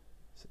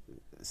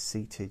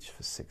 Seatage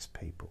for 6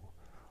 people.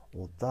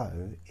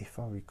 Although, if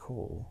I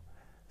recall,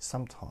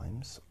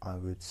 sometimes I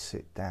would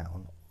sit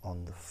down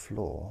on the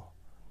floor,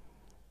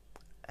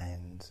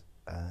 and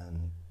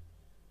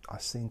I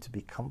seemed to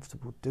be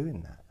comfortable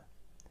doing that,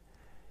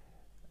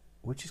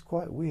 which is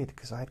quite weird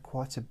because I had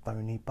quite a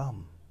bony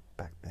bum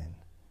back then.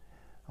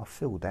 I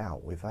filled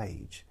out with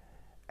age,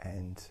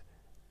 and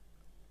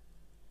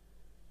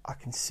I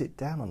can sit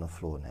down on the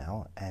floor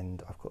now,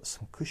 and I've got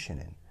some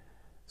cushioning,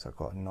 so I've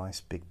got a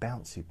nice big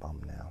bouncy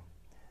bum now.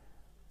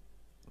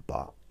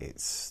 But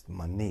it's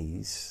my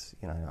knees,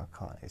 you know, I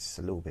can't. It's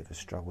a little bit of a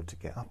struggle to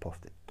get up off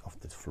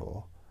the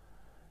floor.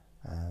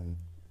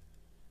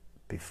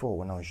 Before,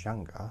 when I was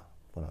younger,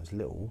 when I was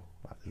little,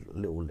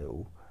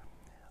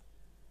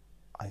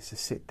 I used to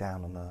sit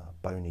down on a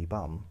bony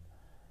bum,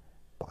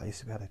 but I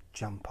used to be able to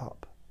jump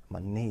up. My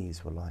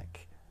knees were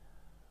like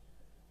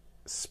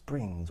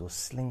springs or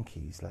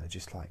slinkies, I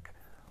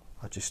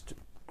just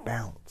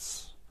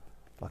bounce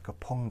like a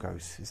pongo.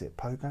 Is it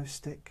pogo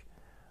stick?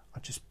 I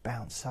just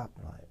bounce up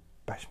and like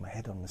bash my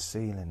head on the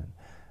ceiling, and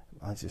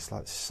I was just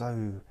like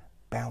so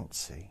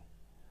bouncy.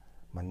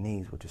 My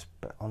knees were just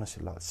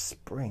honestly like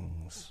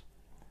springs,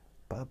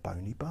 but a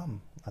bony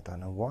bum. I don't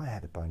know why I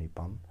had a bony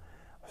bum.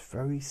 I was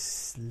very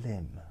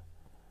slim,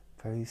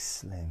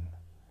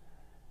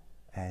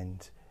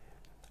 and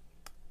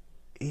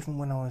even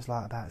when I was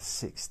like about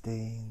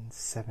 16,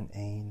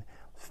 17, I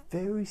was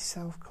very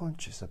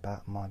self-conscious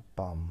about my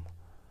bum,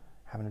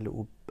 having a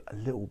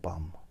little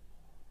bum.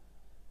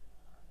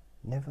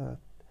 Never.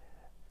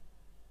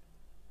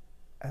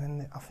 And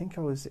then I think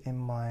I was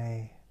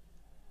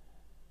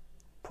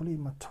probably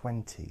in my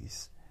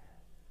 20s,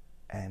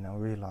 and I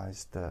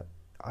realised that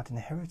I'd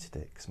inherited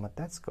it because my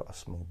dad's got a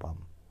small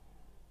bum.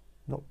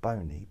 Not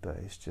bony, but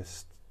it's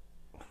just,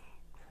 it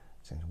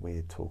seems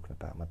weird talking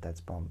about my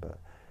dad's bum, but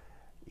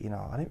you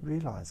know, I didn't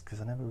realise because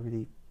I never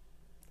really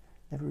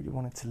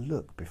wanted to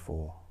look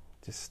before.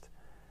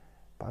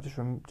 But I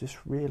just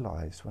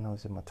realised when I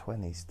was in my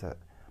 20s that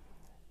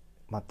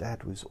my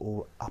dad was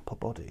all upper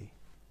body.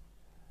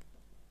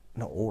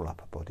 Not all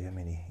upper body. I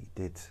mean, he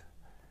did.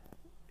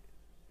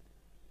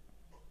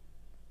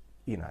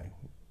 You know,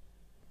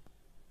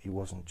 he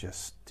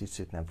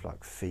didn't have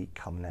like feet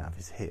coming out of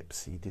his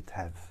hips. He did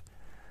have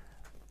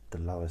the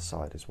lower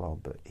side as well,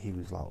 but he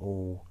was like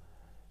all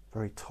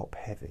very top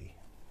heavy.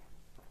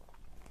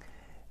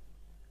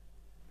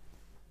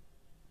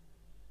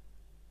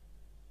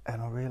 And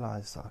I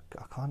realised I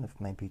kind of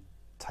maybe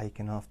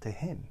taken after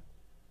him.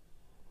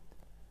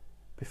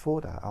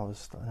 Before that, I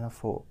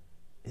thought,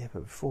 yeah,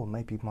 but before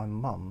maybe my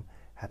mum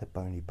had a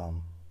bony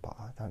bum, but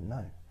I don't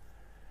know.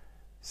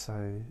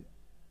 So,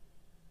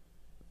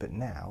 but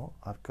now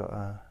I've got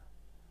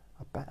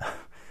I've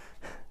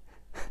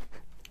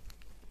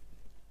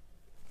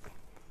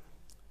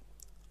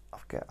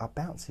got a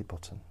bouncy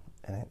bottom,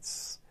 and it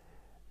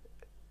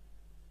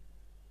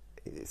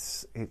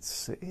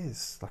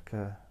is like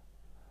a.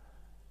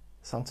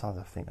 Sometimes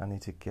I think I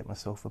need to get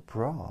myself a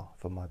bra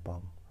for my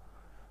bum,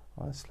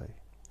 honestly.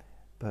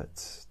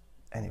 But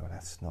anyway,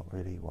 that's not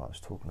really what I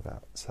was talking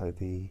about. So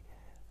we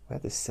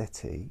had the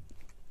settee,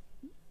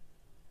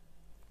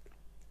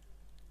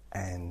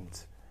 and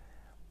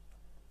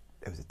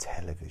there was a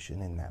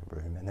television in that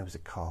room, and there was a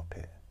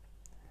carpet.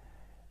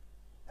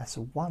 That's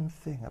the one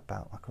thing I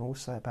can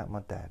always say about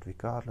my dad,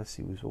 regardless,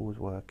 he was always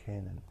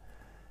working,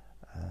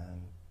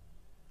 and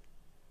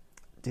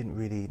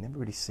never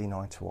really seen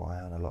eye to eye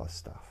on a lot of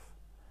stuff.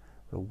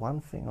 The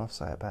one thing I'll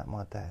say about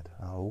my dad,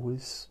 I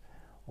always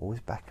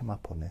back him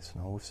up on this,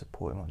 and I always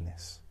support him on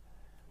this.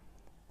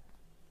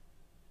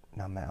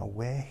 No matter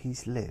where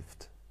he's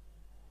lived,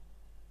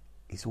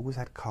 he's always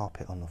had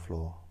carpet on the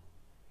floor.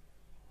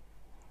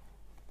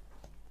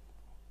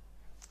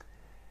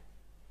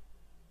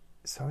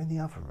 So in the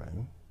other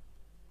room,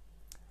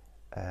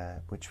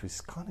 which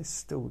was kind of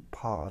still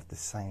part of the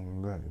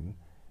same room,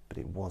 but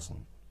it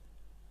wasn't,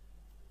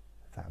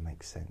 if that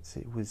makes sense.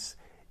 It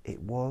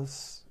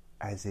was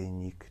as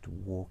in you could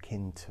walk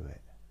into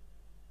it,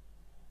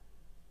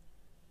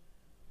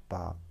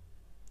 but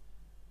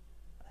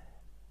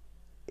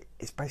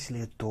it's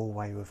basically a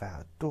doorway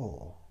without a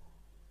door.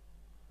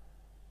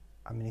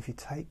 I mean, if you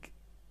take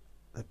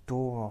the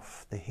door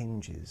off the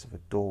hinges of a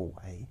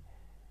doorway,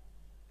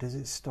 does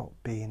it stop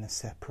being a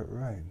separate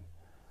room?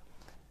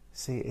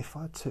 See, if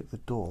I took the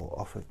door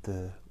off of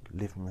the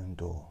living room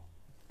door,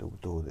 the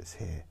door that's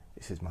here,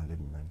 this is my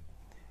living room,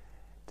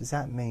 Does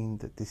that mean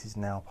that this is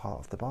now part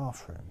of the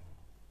bathroom?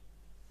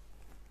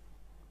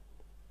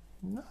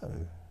 No.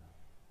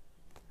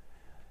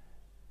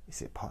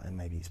 Is it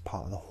maybe it's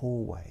part of the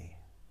hallway?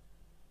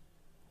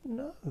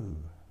 No.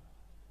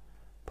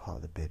 Part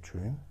of the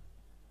bedroom?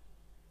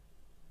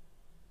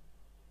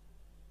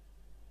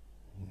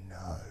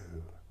 No.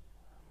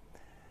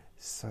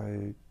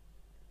 So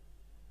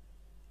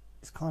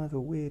it's kind of a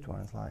weird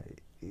one. It's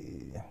like,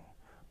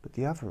 but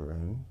the other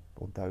room,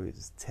 although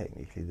it's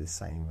technically the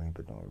same room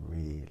but not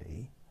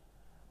really,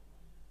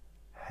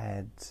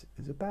 it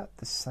was about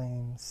the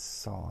same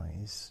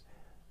size,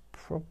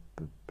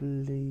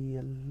 probably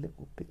a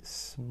little bit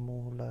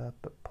smaller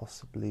but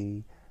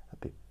possibly a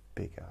bit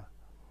bigger.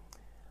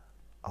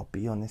 I'll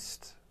be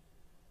honest,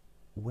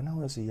 when I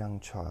was a young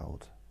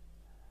child,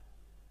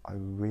 I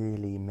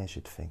really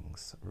measured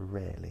things,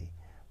 rarely.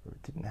 I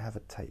didn't have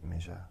a tape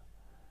measure,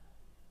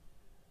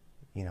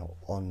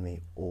 on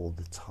me all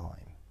the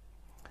time.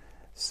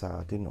 So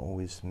I didn't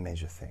always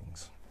measure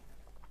things.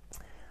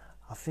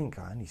 I think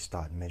I only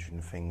started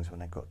measuring things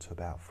when I got to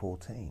about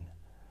 14.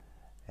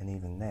 And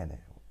even then, it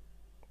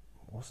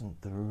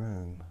wasn't the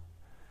room.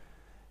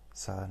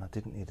 And I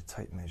didn't need a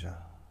tape measure,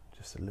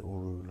 just a little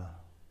ruler.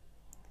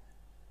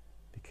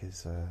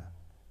 Because I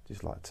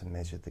just like to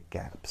measure the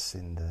gaps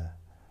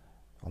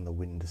on the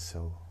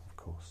windowsill, of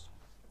course.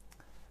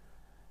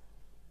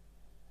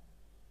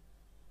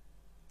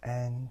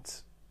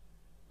 And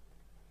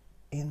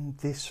in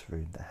this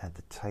room that had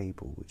the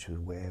table, which was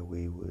where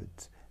we would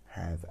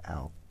have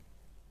our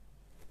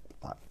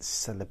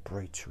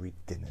celebratory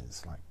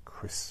dinners like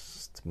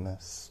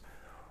Christmas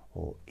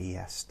or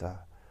Easter,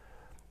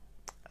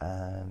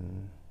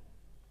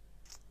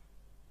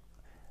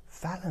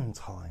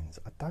 Valentine's,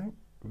 I don't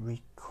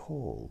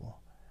recall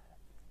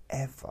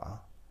ever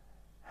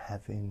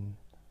having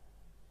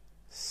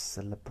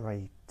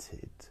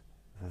celebrated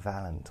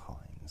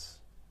Valentine's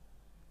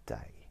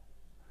Day,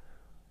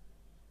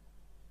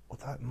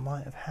 although it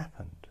might have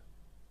happened.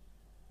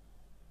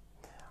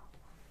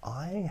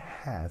 I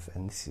have,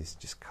 and this is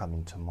just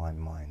coming to my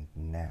mind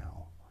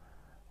now,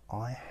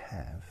 I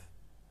have,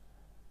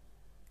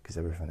 because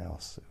everything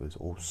else, it was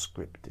all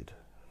scripted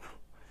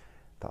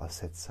that I've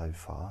said so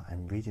far.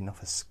 I'm reading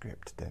off a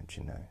script, don't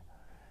you know?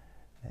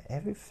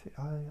 Everything,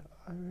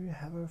 I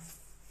have a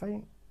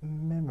faint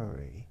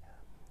memory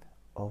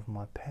of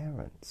my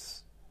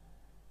parents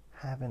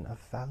having a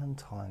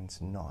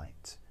Valentine's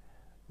night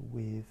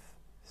with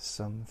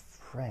some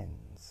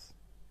friends,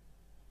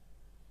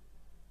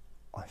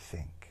 I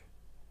think,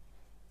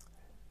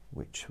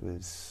 which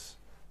was,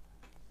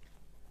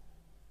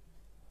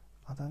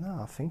 I don't know,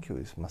 I think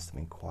it must have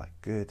been quite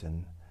good,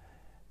 and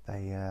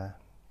there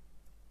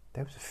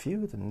was a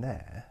few of them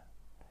there,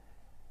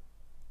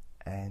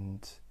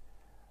 and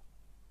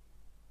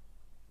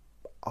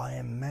I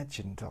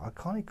imagined, I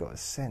kind of got a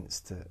sense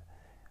that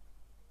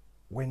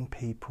when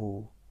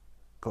people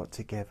got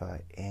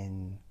together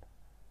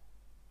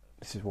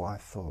this is what I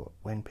thought,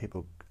 when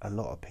a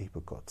lot of people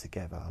got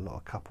together, a lot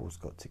of couples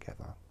got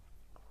together,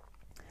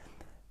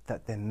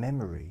 that their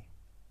memory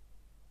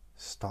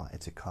started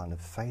to kind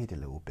of fade a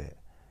little bit,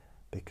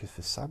 because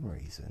for some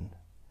reason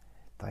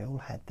they all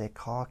had their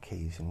car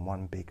keys in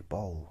one big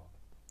bowl.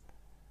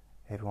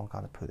 Everyone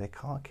kind of put their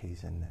car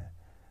keys in there.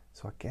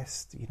 So I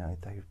guess, they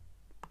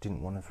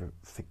didn't want to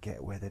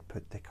forget where they'd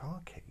put their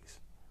car keys.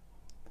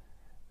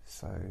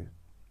 So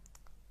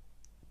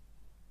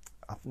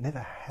I've never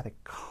had a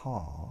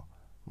car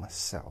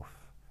myself,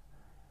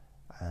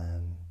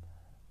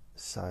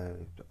 so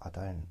I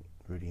don't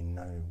really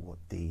know what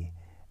the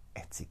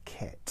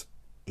etiquette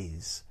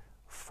is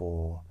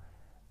for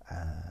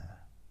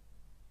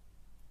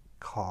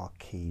car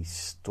key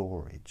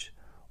storage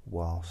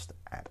whilst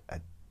at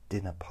a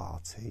dinner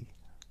party.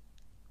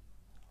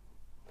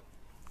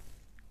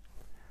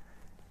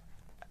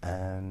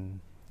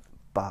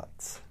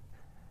 But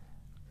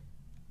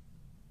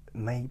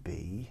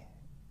maybe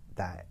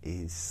that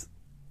is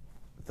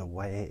the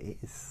way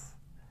it is,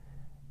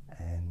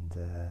 and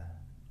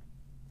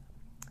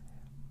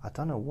I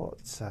don't know what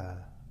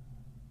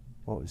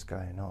was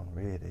going on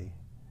really,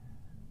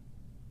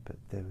 but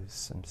there was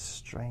some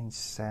strange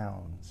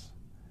sounds.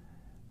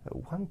 At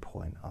one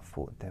point I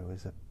thought there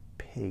was a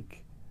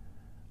pig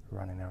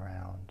running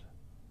around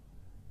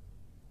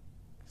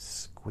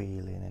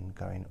squealing and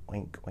going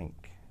oink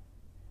oink,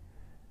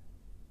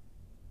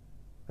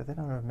 but then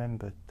I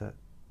remembered that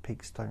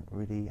pigs don't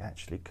really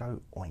actually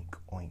go oink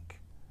oink.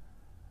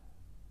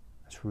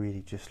 It's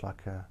really just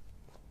like a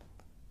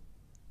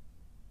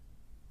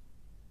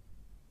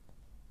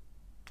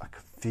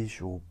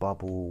visual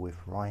bubble with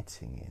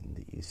writing in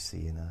that you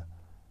see in a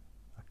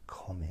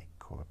comic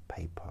or a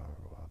paper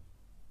or a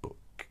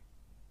book.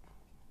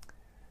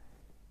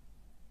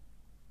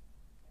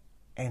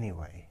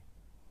 Anyway,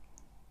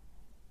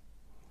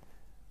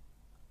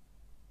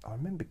 I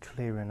remember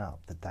clearing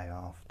up the day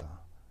after,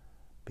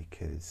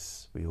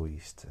 because we all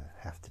used to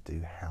have to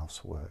do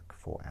housework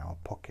for our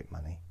pocket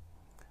money,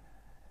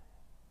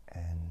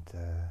 and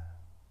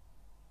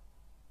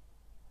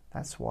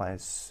that's why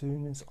as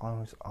soon as I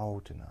was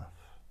old enough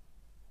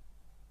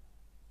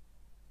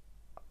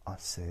I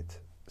said,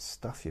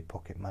 stuff your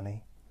pocket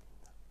money.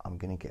 I'm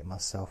going to get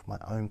myself my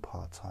own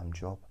part-time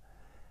job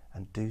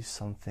and do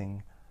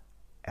something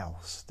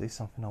else, do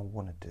something I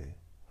want to do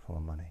for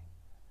my money.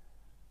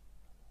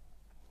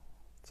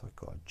 So I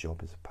got a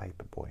job as a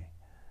paper boy,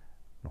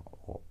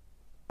 or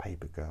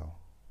paper girl.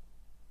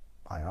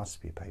 I asked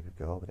to be a paper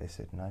girl, but they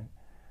said no,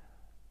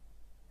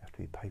 you have to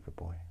be a paper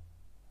boy.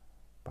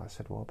 But I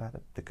said, what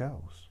about the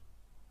girls?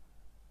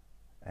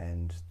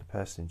 And the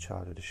person in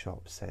charge of the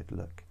shop said,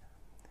 look,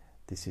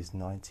 this is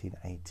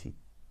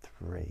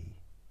 1983.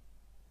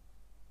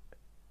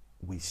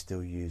 We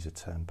still use a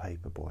term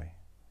paper boy.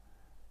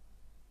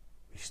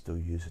 We still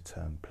use a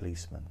term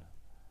policeman.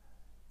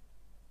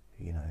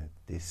 You know,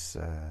 this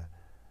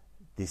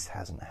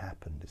hasn't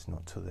happened. It's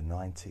not till the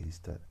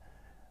 90s that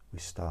we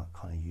start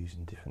kind of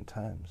using different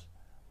terms.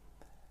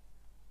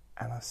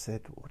 And I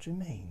said, what do you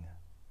mean?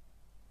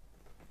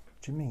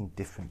 What do you mean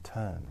different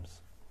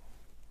terms?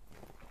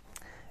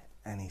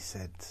 And he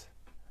said,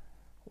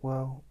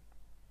 well,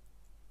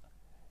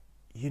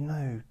 you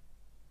know,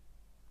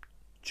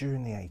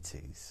 during the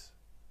 80s,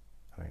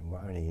 I mean, we're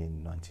only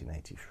in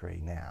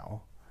 1983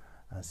 now.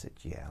 And I said,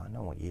 yeah, I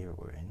know what year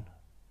we're in.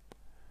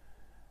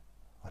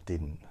 I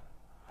didn't.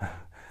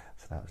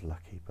 So that was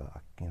lucky,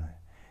 but, you know,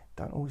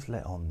 don't always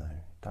let on, though.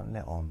 Don't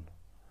let on.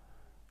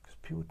 Because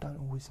people don't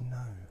always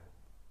know.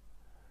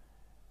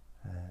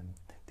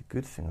 The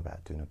good thing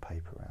about doing a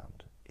paper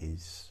round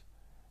is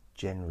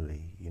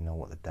generally you know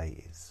what the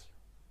date is.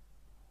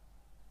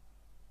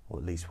 Or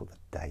at least what the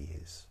day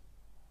is.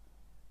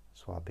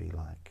 So I'd be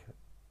like,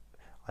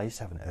 I used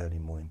to have an early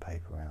morning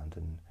paper round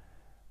and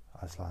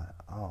I was like,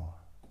 oh,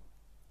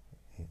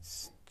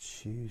 it's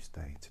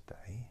Tuesday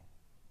today.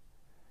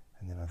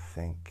 And then I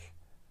think,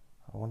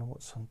 I wonder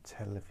what's on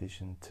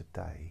television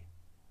today.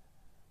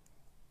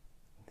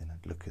 And then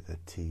I'd look at the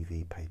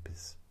TV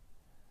papers,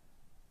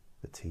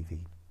 the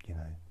TV, you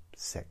know,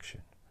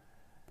 section.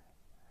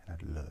 And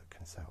I'd look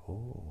and say,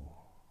 oh,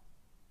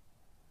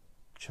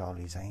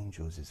 Charlie's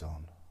Angels is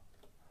on.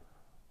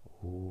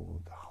 Oh,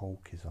 the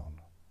Hulk is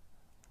on.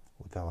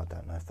 Although I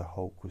don't know if the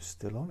Hulk was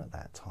still on at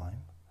that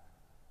time.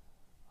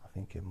 I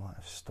think it might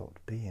have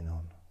stopped being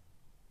on.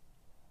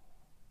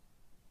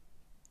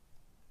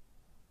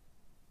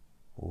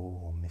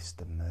 Oh,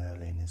 Mr.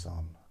 Merlin is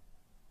on.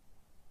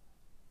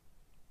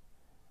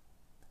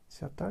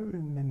 See, I don't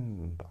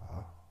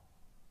remember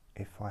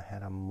if I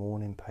had a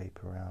morning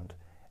paper round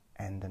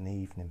and an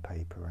evening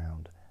paper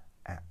round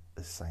at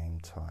the same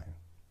time.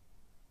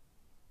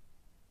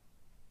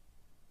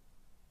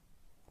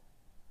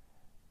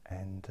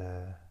 And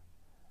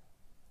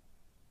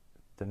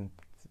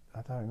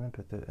I don't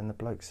remember, and the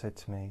bloke said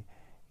to me,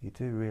 you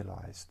do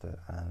realise that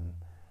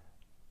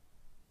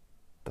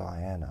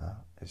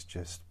Diana has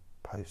just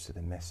posted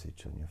a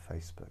message on your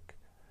Facebook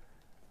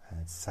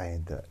and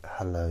saying that,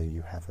 hello,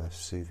 you have a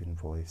soothing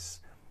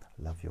voice,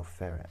 love your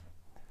ferret.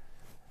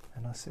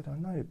 And I said, I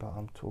know, but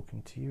I'm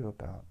talking to you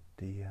about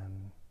the, you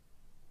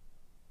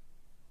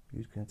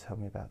were going to tell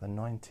me about the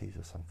 90s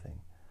or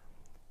something.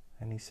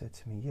 And he said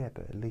to me, yeah,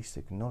 but at least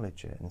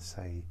acknowledge it and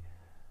say,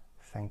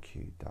 thank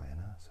you,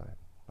 Diana. So,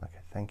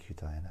 okay, thank you,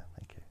 Diana,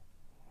 thank you.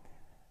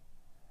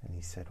 And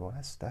he said, well,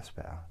 that's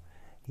better.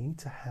 You need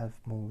to have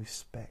more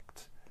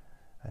respect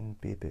and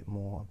be a bit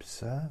more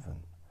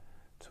observant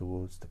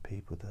towards the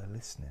people that are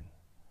listening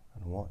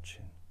and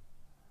watching.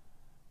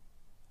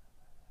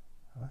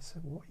 And I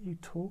said, what are you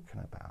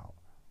talking about?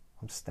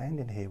 I'm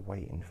standing here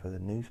waiting for the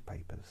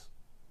newspapers.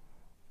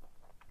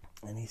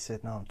 And he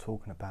said, no, I'm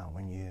talking about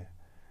when you're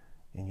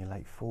in your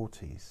late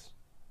 40s,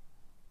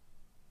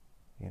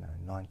 you know,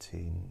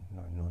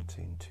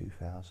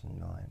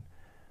 2009.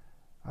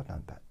 I don't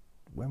know, but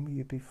when will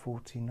you be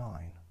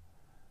 49?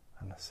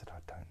 And I said, I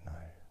don't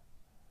know.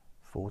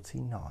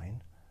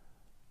 49?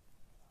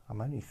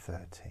 I'm only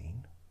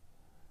 13.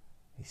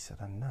 He said,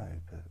 I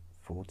know, but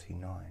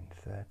 49,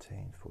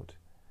 13, 40,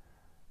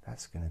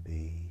 that's going to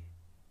be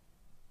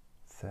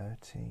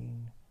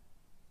 13,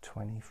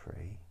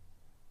 23,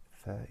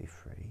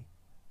 33,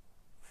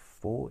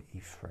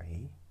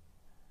 43,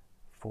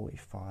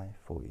 45,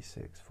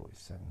 46,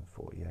 47,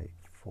 48,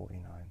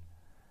 49,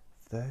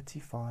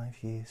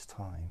 35 years'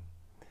 time.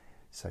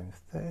 So in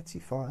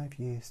 35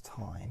 years'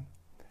 time,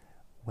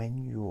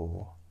 when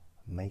you're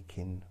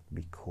making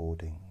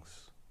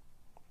recordings,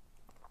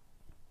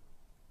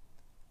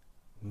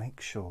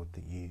 make sure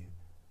that you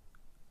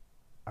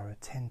are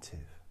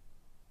attentive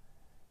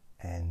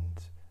and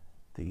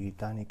that you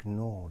don't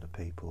ignore the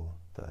people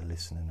that are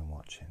listening and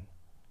watching.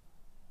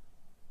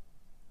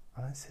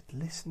 And I said,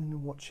 listening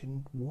and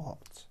watching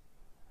what?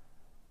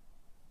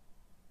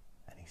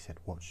 And he said,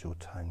 watch your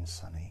tone,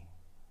 Sonny.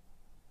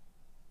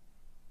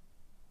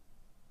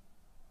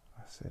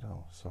 I said,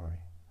 oh,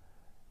 sorry.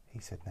 He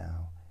said,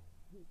 now,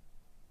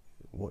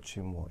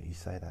 watching what? You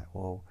say that.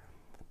 Well,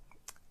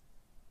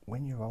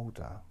 when you're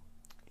older,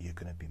 you're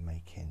going to be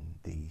making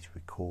these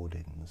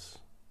recordings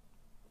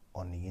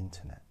on the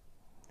internet.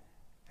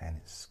 And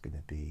it's going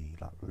to be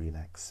like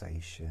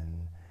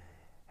relaxation,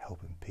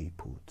 helping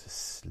people to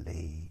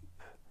sleep,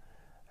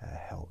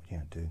 help,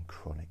 doing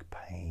chronic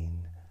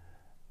pain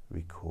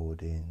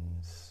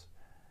recordings,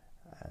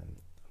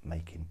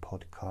 making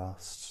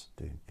podcasts,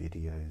 doing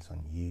videos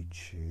on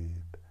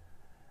YouTube,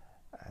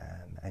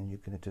 and you're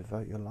going to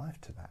devote your life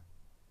to that.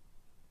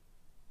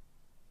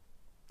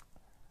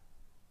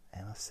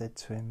 And I said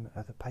to him,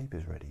 are the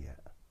papers ready yet?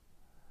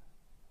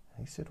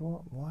 And he said,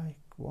 what? Why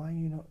are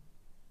you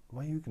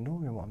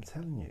ignoring what I'm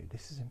telling you?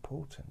 This is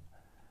important.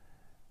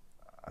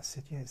 I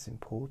said, yeah, it's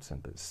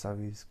important, but so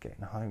is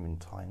getting home in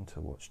time to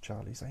watch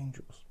Charlie's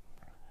Angels.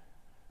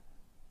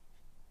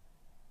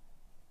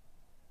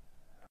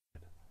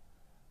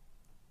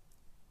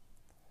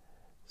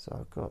 So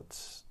I've got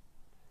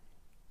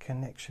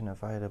connection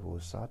available,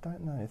 so I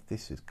don't know if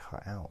this is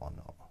cut out or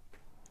not.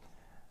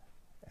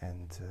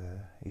 And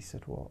he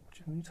said, what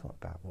do you mean talking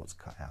about what's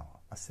cut out?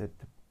 I said,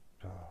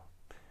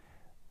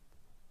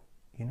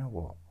 you know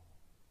what?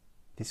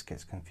 This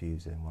gets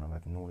confusing when I'm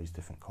having all these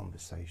different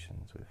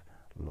conversations with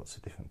lots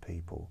of different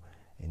people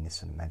in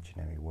this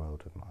imaginary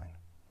world of mine.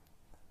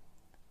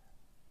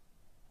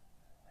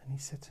 And he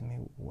said to me,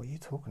 what are you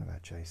talking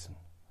about, Jason?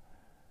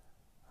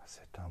 I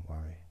said, don't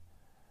worry.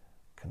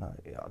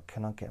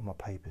 Can I get my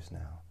papers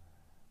now?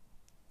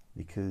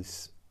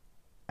 Because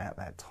at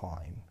that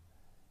time,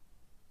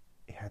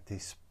 he had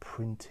this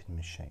printing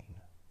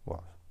machine.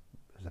 Well,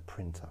 it was a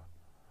printer.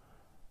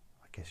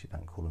 I guess you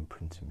don't call them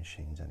printing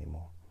machines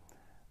anymore.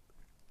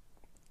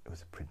 It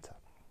was a printer.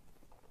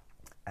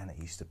 And it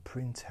used to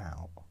print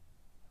out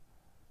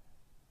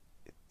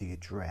the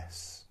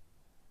address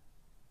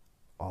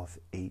of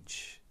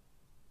each,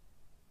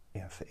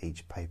 for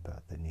each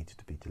paper that needed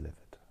to be delivered.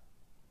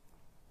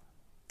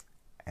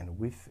 And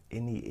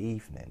in the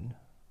evening,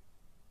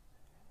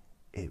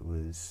 it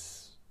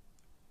was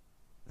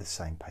the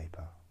same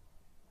paper.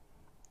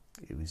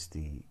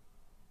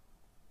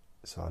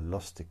 So I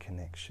lost the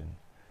connection.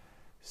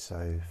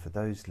 So for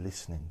those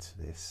listening to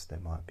this, there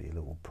might be a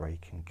little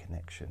break in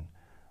connection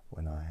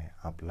when I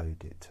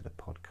upload it to the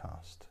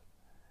podcast.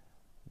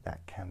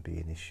 That can be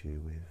an issue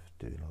with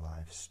doing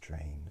live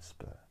streams,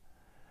 but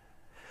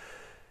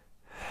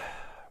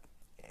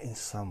in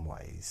some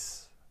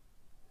ways,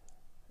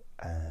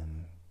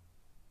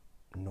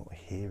 not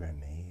hearing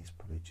me is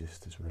probably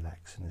just as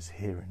relaxing as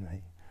hearing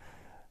me.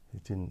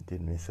 It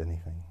didn't miss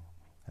anything,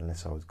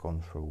 unless I was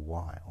gone for a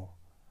while.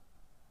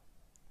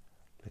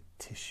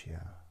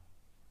 Letitia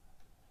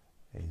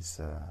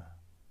is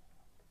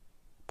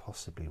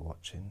possibly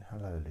watching.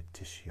 Hello,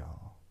 Letitia.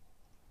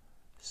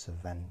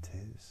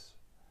 Cervantes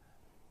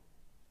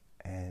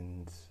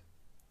and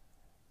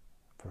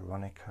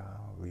Veronica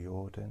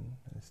Riordan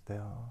is there.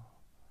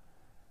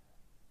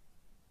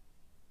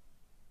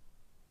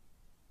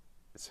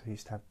 So I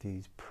used to have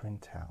these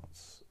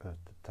printouts of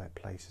the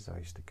places I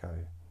used to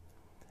go.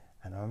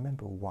 And I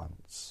remember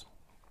once,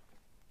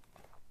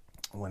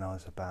 when I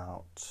was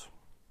about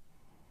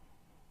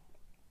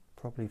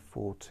probably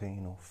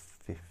 14 or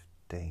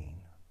 15,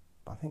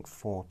 I think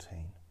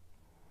 14,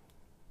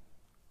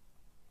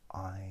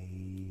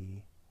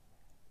 I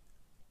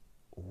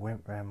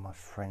went round my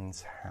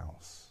friend's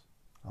house.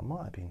 I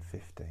might have been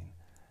 15,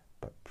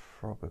 but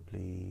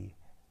probably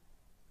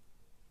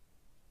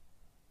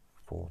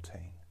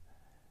 14.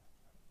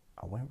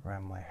 I went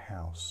round my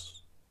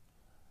house,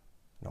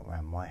 not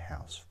round my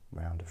house,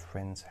 round a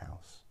friend's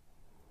house,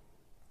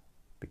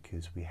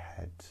 because we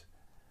had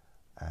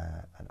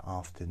an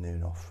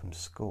afternoon off from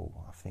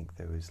school. I think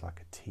there was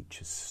like a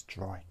teacher's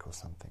strike or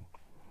something.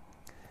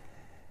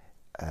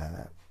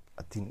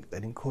 They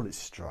didn't call it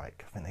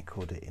strike. I think they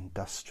called it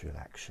industrial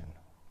action.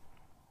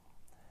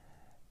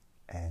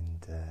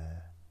 And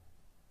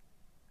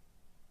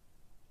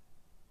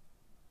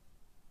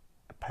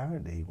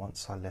apparently,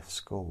 once I left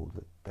school,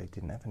 that they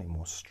didn't have any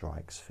more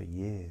strikes for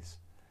years.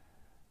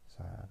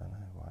 So I don't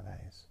know why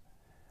that is.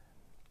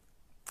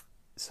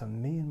 So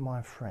me and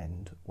my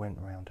friend went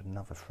round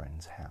another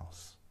friend's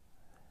house,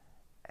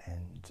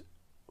 and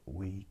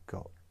we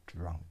got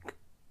drunk,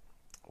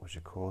 which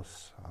of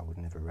course I would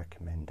never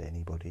recommend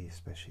anybody,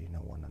 especially no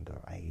one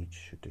under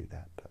age, should do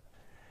that, but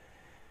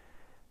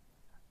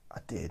I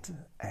did.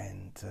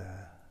 And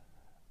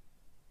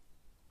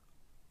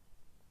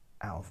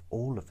out of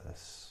all of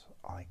us,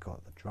 I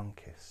got the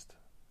drunkest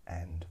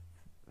and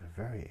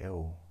very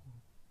ill.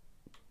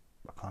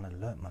 I kind of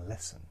learnt my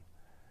lesson.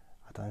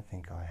 I don't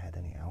think I had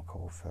any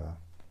alcohol for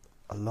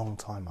a long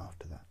time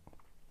after that.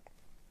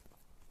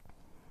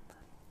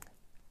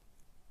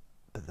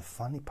 But the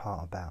funny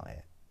part about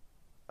it,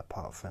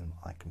 apart from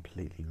I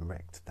completely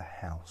wrecked the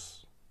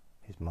house,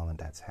 his mum and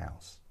dad's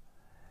house,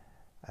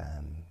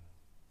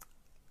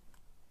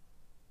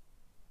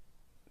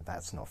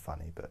 that's not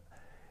funny, but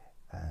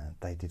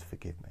they did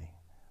forgive me,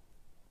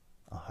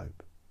 I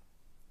hope.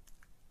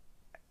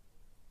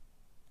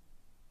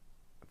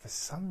 For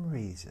some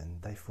reason,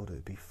 they thought it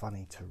would be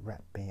funny to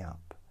wrap me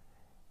up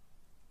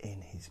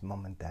in his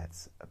mum and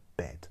dad's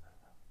bed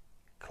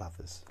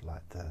covers,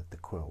 like the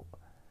quilt.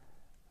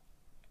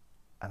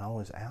 And I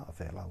was out of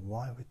it, like,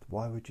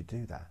 why would you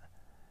do that?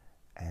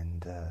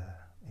 And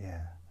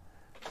yeah,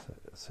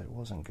 so it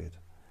wasn't good.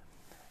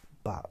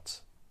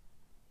 But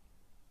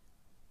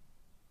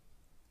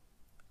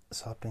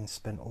So I've been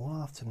spent all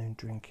afternoon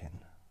drinking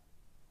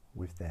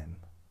with them,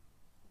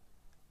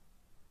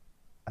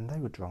 and they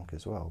were drunk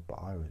as well, but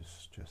I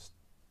was just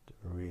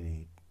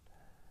really,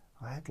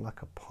 I had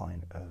like a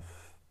pint of,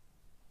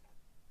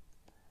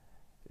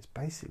 it's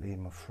basically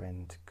my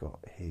friend got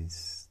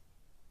his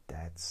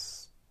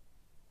dad's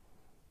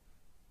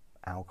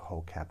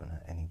alcohol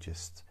cabinet, and he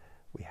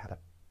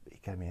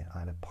gave me, I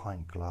had a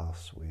pint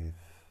glass with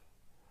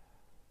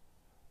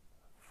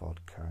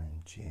vodka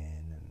and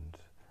gin and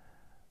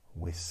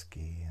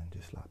whiskey and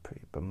just like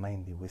but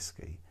mainly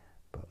whiskey,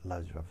 but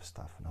loads of other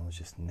stuff, and I was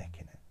just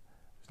necking it.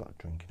 It was like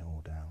drinking it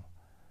all down,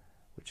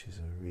 which is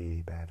a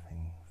really bad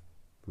thing,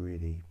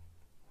 really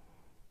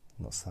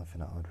not something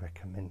that I would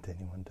recommend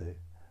anyone do.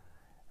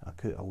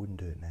 I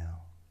wouldn't do it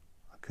now.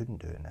 I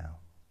couldn't do it now.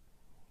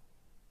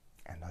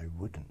 And I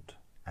wouldn't,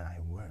 and I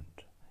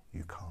won't.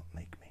 You can't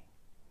make me.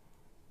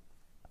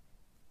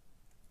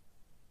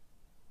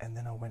 And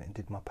then I went and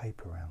did my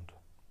paper round.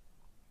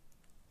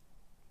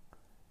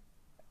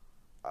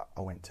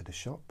 I went to the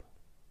shop,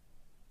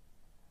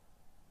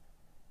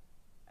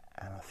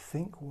 and I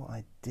think what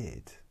I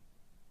did,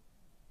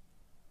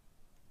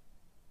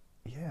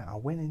 I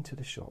went into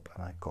the shop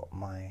and I got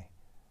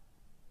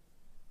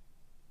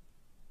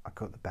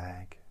the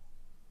bag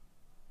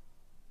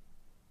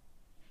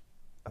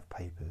of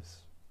papers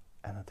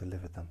and I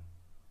delivered them.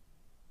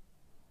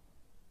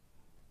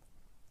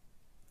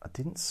 I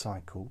didn't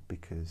cycle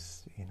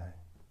because,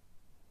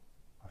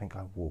 I think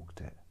I walked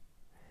it.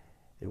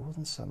 It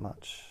wasn't so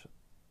much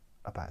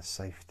about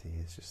safety,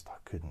 it's just I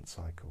couldn't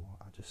cycle.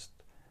 I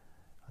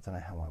don't know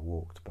how I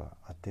walked, but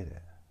I did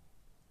it.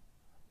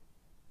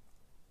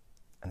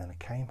 And then I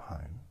came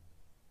home,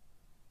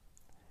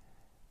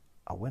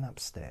 I went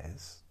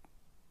upstairs,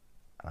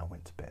 and I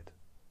went to bed.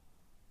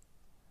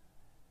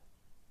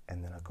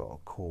 And then I got a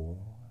call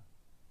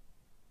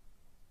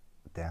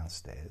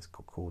downstairs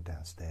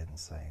and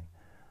saying,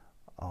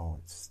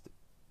 oh,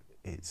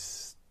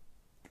 it's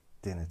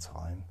dinner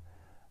time,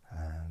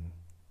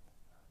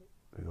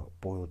 we've got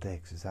boiled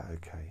eggs, is that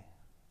okay?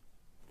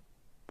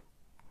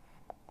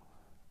 I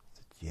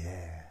said,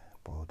 yeah,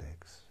 boiled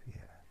eggs,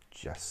 yeah,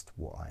 just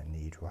what I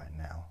need right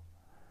now.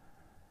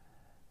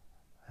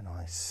 A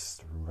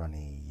nice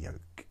runny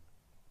yolk.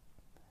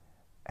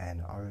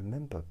 And I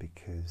remember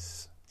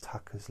because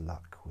Tucker's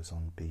Luck was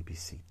on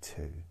BBC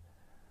Two,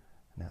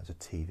 and that was a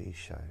TV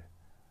show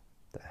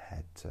that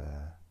had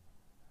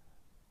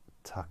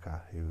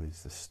Tucker, who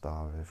is the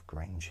star of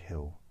Grange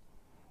Hill.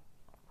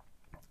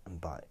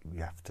 But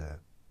you have to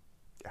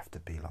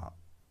be like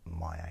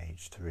my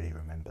age to really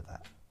remember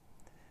that.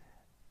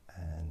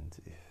 And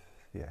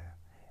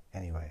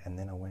anyway, and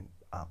then I went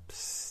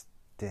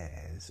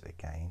upstairs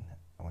again.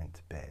 I went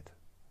to bed,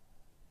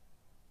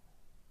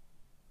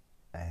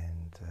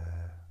 and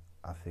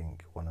I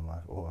think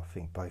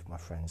both my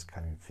friends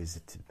came and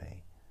visited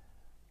me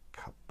a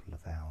couple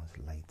of hours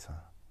later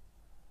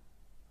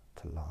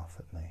to laugh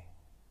at me.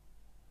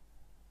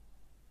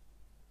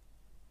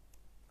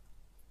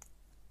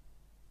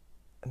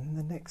 And then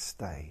the next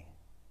day,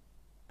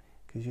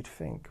 because you'd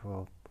think,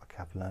 well, okay,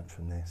 I've learnt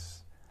from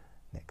this.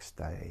 Next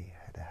day,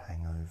 had a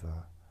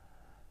hangover.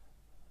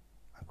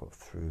 I got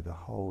through the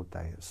whole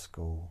day at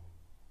school.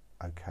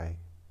 Okay,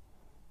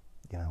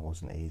 it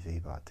wasn't easy,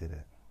 but I did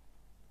it.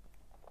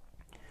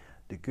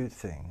 The good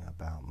thing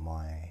about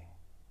my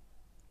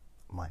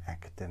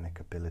academic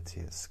ability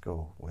at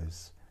school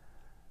was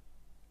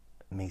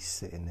me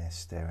sitting there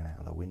staring out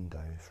of the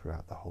window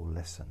throughout the whole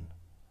lesson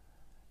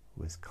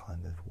was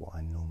kind of what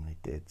I normally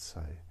did,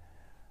 so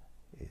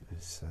it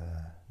was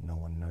no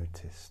one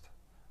noticed.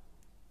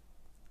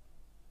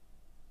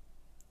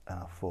 And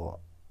I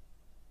thought,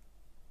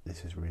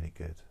 this is really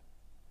good,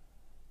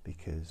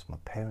 because my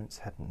parents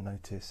hadn't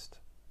noticed,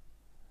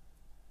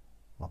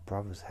 my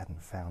brothers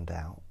hadn't found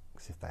out,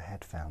 because if they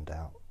had found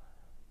out,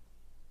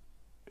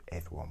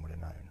 everyone would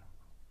have known,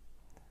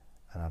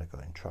 and I'd have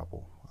got in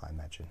trouble, I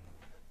imagine.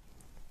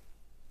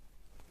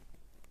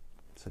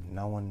 So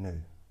no one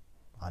knew.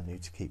 I knew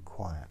to keep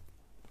quiet.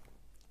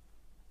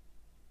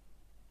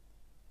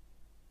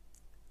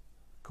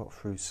 Got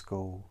through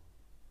school.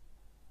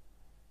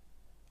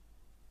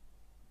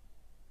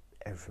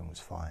 Everything was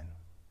fine.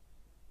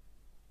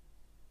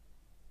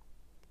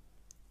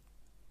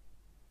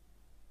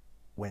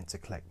 Went to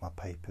collect my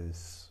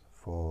papers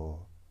for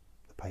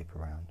the paper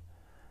round,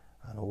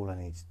 and all I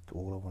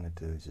want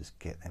to do is just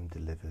get them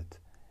delivered,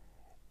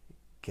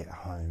 get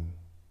home,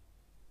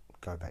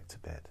 go back to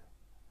bed,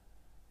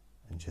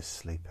 and just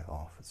sleep it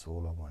off. That's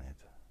all I wanted.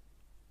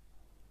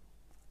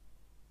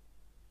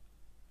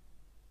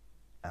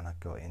 And I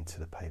got into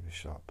the paper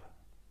shop,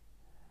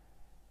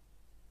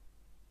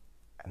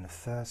 and the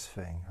first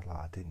thing,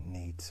 I didn't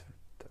want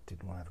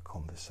to have a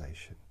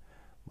conversation.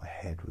 My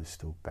head was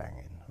still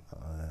banging,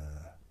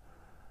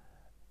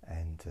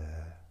 and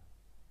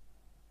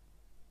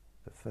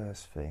the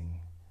first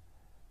thing,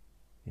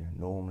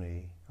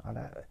 normally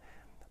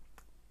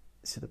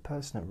the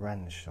person that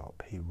ran the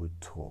shop, he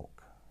would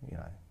talk,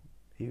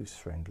 he was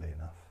friendly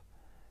enough,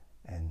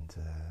 and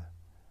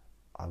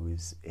I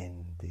was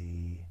in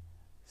the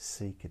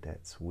Sea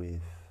Cadets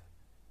with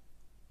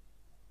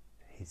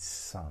his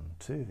son,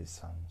 two of his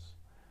sons,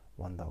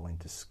 one that I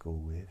went to school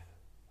with,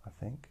 I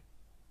think.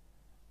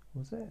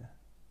 Was it?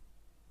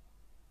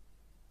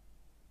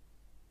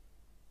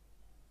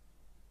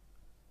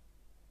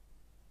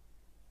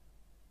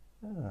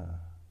 I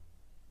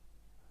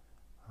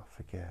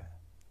forget.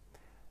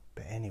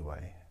 But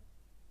anyway,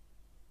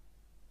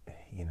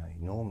 you know,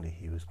 normally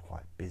he was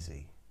quite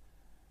busy.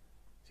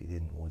 So he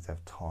didn't always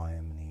have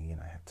time, and he, you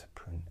know, had to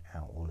print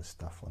out all the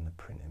stuff on the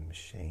printing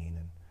machine,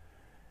 and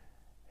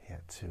he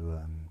had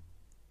to,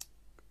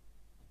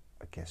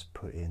 I guess,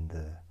 put in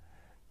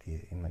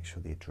make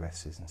sure the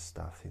addresses and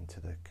stuff into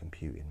the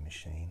computing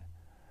machine,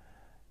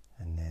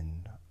 and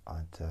then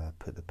I'd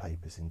put the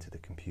papers into the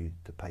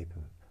paper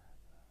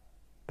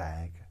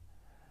bag,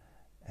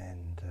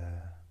 and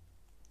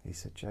he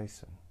said,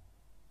 "Jason."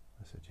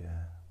 I said,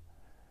 "Yeah."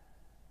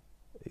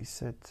 He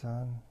said,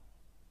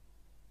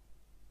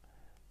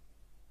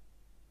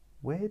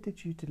 "Where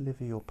did you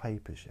deliver your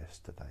papers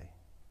yesterday?"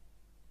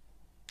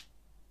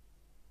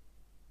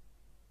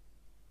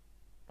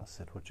 I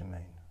said, "What do you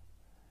mean?"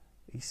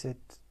 He said,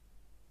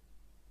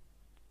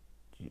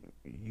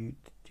 you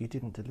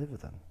didn't deliver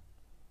them."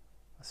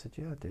 I said,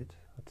 "Yeah, I did.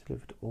 I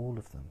delivered all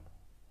of them.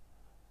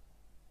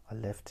 I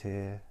left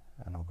here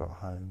and I got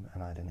home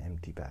and I had an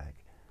empty bag.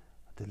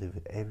 I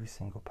delivered every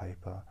single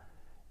paper.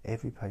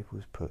 Every paper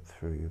was put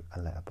through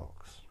a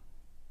letterbox."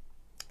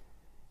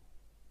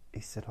 He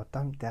said, "I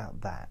don't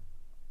doubt that.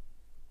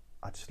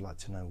 I'd just like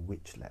to know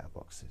which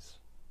letterboxes."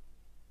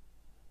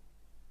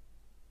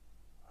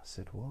 I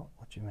said, "What?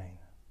 What do you mean?"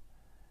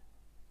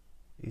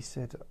 He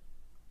said,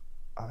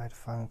 "I've had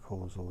phone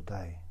calls all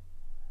day.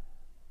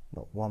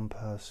 Not one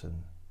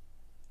person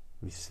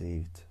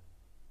received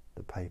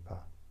the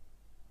paper."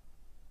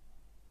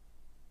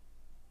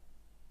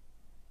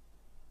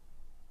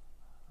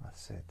 I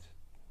said,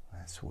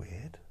 "That's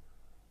weird."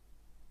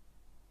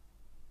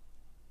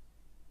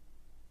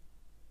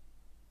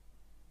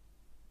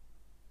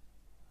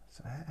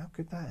 So how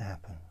could that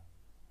happen?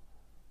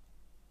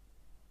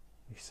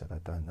 He said, "I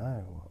don't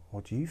know.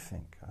 What do you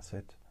think?" I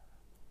said,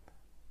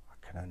 "I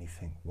can only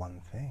think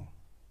one thing.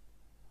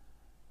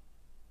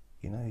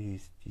 You know, you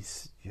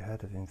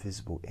heard of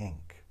invisible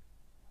ink?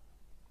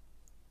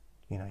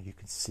 You know, you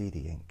can see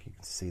the ink, you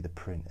can see the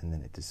print, and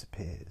then it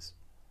disappears.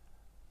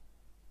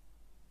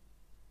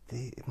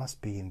 It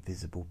must be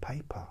invisible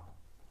paper.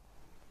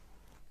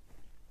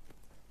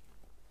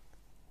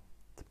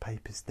 The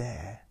paper's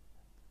there,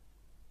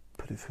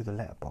 put it through the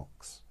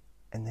letterbox,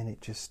 and then it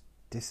just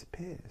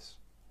disappears.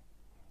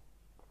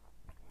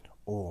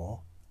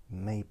 Or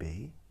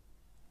maybe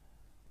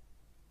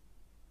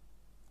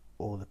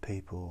all the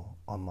people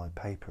on my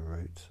paper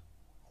route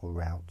or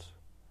round,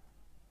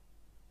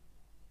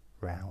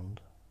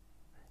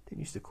 didn't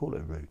used to call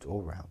it route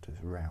or route, it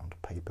was round,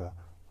 paper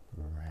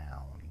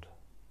round,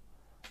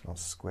 not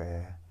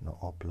square, not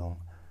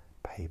oblong,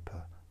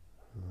 paper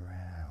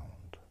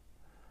round.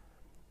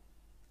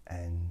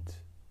 And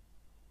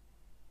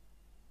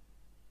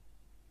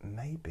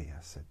maybe,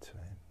 I said to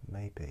him,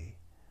 maybe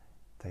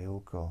they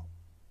all got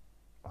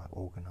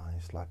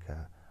organised like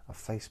a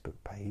Facebook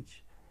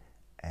page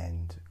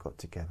and got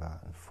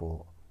together and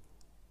thought,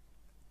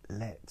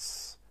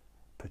 let's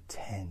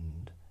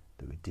pretend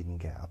that we didn't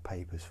get our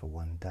papers for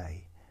one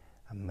day,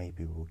 and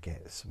maybe we'll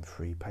get some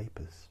free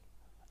papers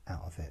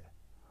out of it,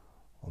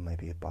 or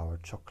maybe a bar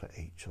of chocolate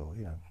each, or,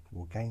 you know,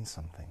 we'll gain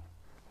something.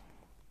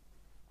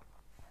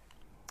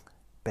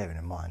 Bearing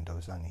in mind I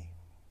was only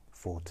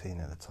 14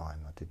 at the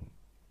time, I didn't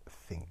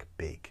think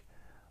big.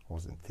 I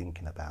wasn't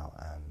thinking about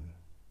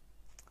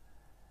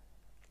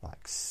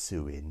like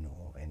suing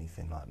or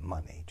anything like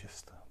money.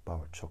 Just a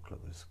bar of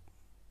chocolate was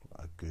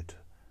a good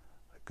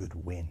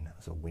win. It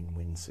was a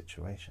win-win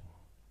situation.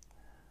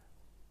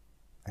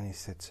 And he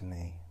said to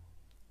me,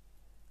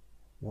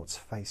 "What's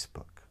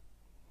Facebook?"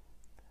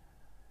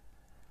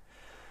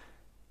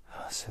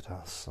 I said,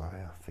 "Oh,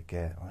 sorry, I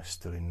forget. We're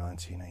still in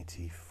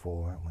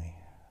 1984, aren't we?"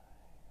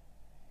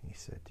 He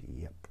said,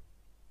 "Yep."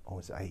 Or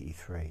was it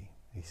 83?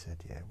 He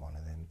said, "Yeah, one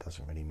of them.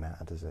 Doesn't really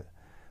matter, does it?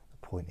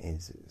 The point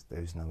is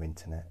there's no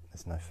internet,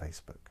 there's no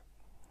Facebook."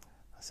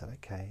 I said,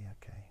 okay.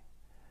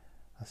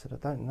 I said, "I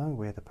don't know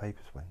where the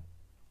papers went.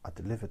 I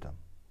delivered them."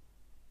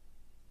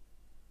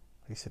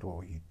 He said, "Well,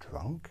 were you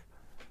drunk?"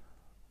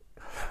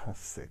 I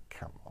said,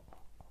 "Come on.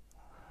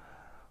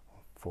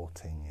 I'm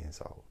 14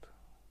 years old.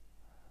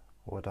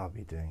 What would I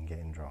be doing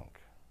getting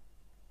drunk?"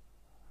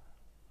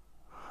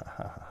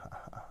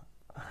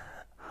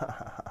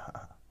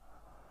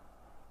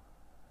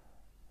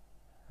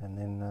 And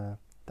then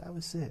that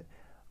was it.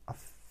 I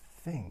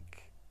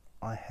think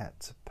I had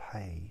to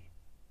pay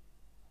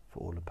for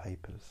all the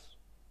papers,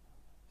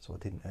 so I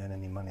didn't earn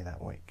any money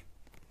that week.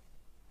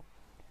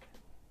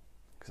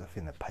 Because I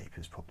think the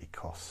papers probably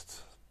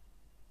cost,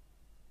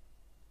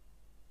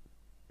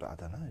 I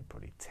don't know,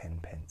 probably 10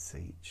 pence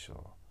each,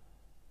 or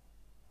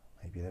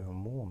maybe they were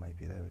more,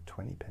 maybe they were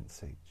 20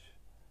 pence each.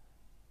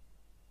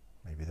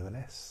 Maybe they were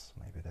less,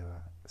 maybe they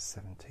were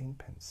 17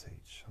 pence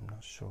each, I'm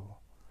not sure.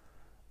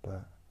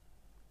 But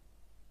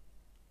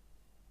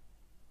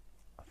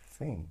I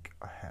think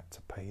I had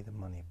to pay the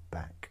money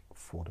back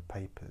for the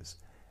papers,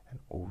 and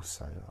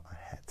also I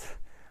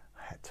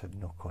had to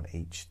knock on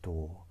each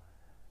door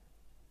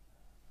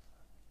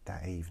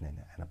that evening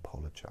and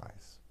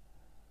apologise.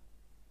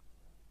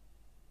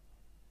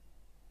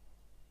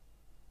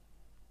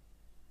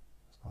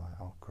 It's like,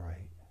 oh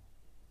great.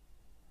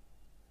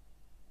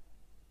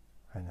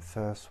 And the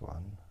first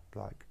one,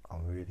 like,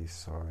 I'm really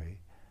sorry,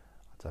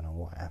 I don't know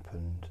what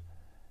happened.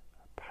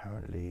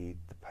 Apparently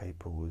the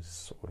paper was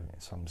sort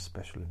of some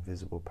special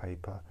invisible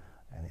paper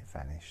and it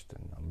vanished,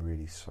 and I'm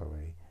really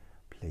sorry,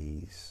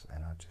 please.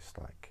 And I just,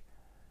 like,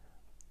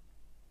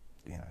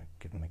 you know,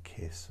 give them a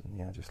kiss and,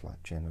 you know, just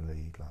like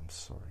generally, like, I'm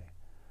sorry.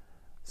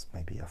 So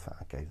maybe I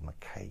gave them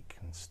a cake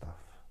and stuff.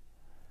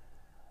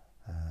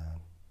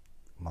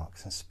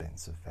 Marks and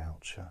Spencer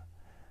voucher.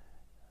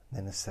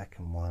 Then the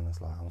second one was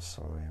like, I'm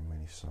sorry, I'm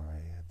really sorry,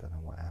 I don't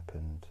know what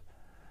happened.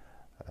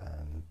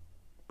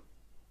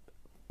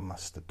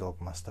 The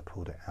dog must have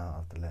pulled it out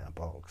of the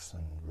letterbox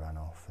and ran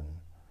off, and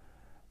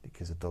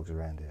because the dogs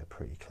around here are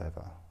pretty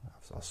clever.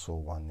 I saw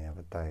one the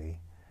other day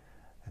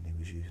and he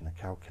was using a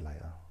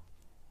calculator,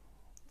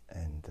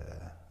 and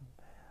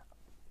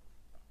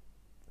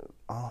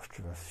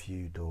after a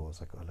few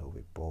doors I got a little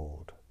bit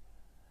bored,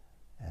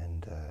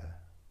 and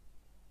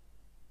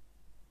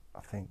I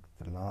think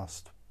the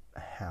last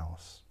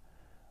house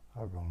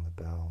I rang the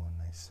bell and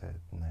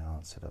they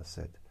answered. I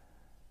said,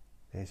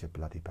 "There's your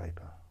bloody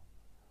paper,"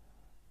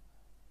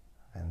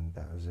 and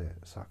that was it.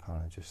 So I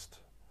kind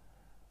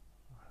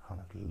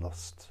of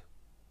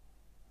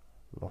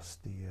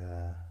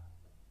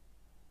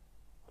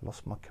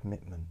lost my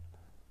commitment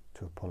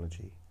to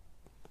apology.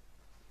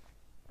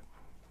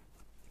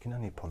 You can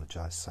only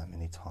apologise so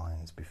many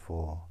times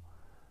before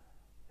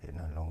it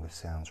no longer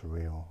sounds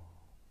real.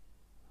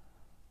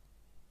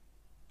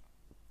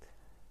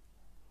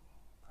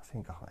 I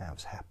think that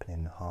was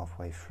happening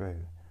halfway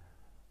through.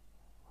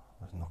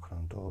 I was knocking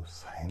on doors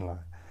saying,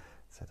 like,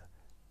 said,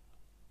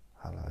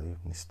 "Hello,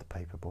 Mr.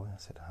 Paperboy." I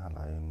said,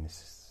 "Hello,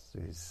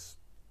 Mrs.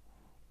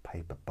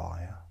 Paper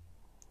Buyer."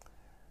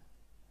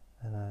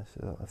 And I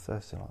said, the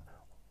first thing, like,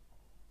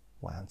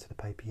 "What happened to the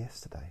paper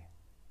yesterday?"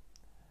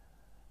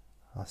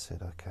 I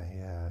said, "Okay,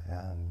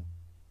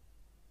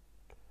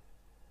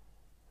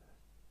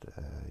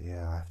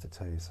 yeah, I have to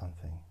tell you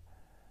something.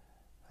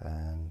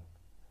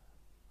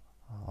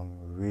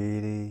 I'm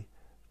really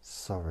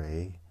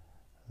sorry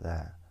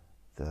that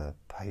the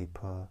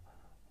paper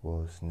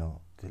was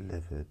not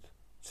delivered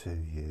to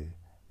you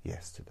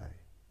yesterday.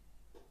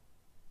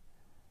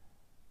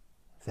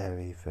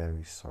 Very,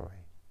 very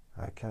sorry.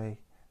 Okay,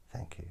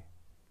 thank you."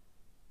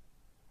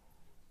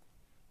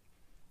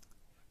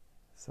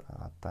 So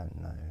I don't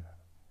know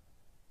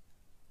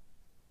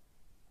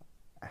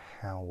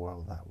how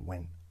well that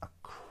went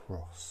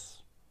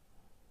across.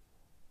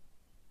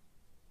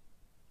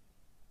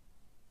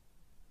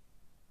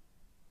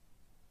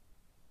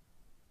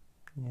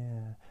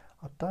 Yeah,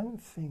 I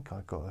don't think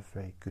I got a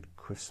very good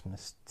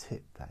Christmas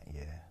tip that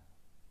year.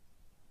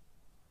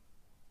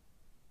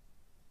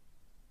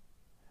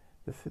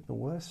 The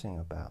worst thing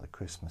about the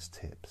Christmas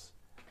tips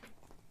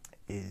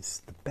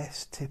is the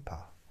best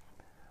tipper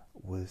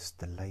was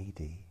the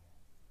lady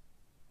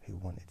who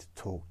wanted to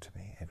talk to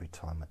me every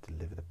time I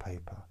delivered a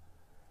paper.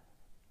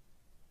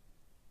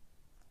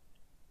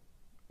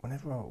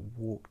 Whenever I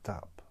walked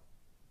up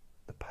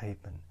the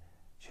pavement,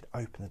 she'd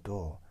open the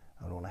door.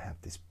 I'd want to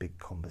have this big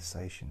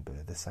conversation, but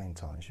at the same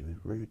time she was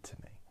rude to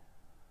me.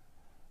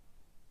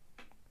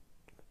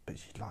 But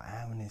she'd like,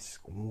 Aaron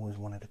always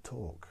wanted to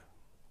talk.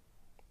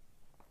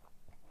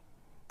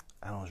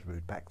 And I was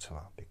rude back to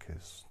her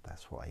because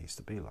that's what I used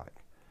to be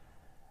like.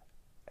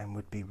 And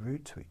we'd be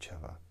rude to each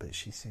other, but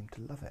she seemed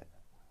to love it.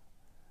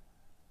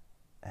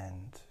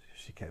 And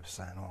she kept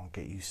saying, "Oh, I'll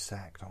get you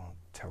sacked. I'll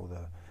tell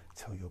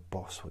your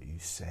boss what you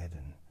said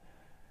and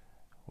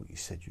what you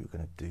said you were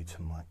going to do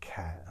to my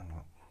cat."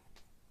 And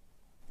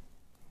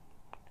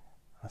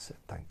I said,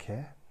 "Don't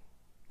care.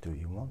 Do what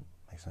you want.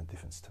 Makes no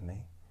difference to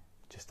me.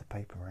 Just a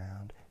paper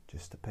round,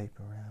 just a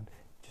paper round,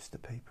 just a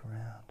paper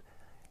round.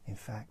 In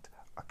fact,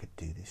 I could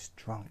do this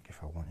drunk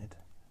if I wanted."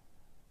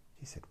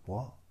 She said,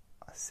 "What?"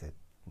 I said,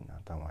 "No,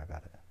 don't worry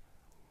about it."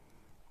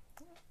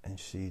 And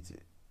she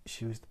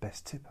was the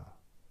best tipper.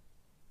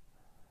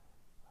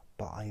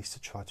 But I used to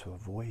try to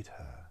avoid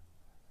her.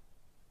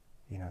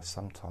 You know,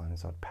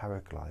 sometimes I'd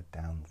paraglide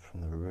down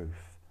from the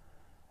roof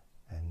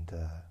and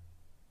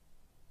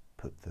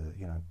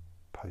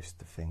post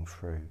the thing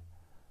through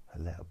her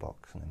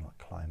letterbox and then like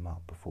climb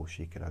up before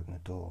she could open the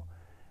door.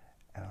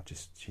 And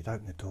she'd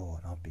open the door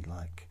and I'd be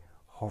like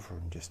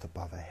hovering just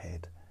above her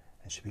head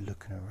and she'd be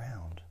looking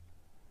around.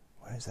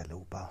 Where is that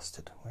little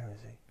bastard? Where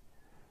is he?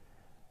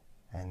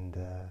 And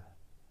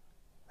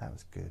that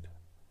was good.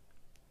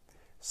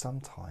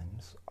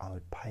 Sometimes I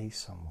would pay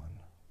someone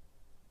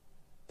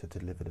to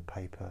deliver the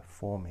paper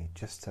for me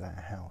just to that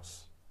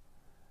house.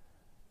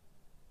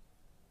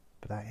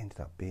 But that ended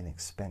up being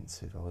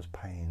expensive. I was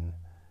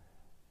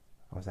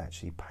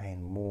actually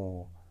paying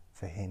more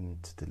for him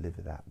to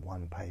deliver that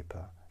one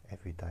paper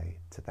every day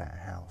to that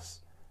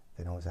house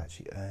then I was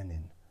actually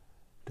earning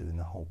doing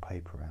the whole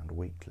paper round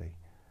weekly,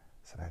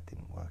 so that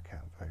didn't work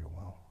out very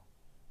well.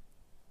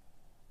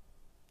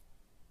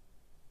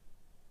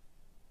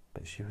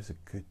 But she was a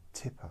good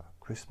tipper,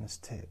 Christmas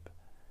tip.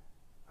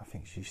 I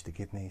think she used to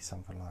give me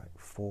something like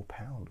 £4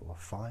 or a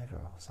 £5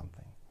 or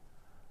something.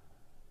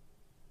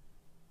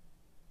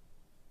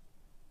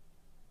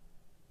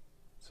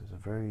 So it's a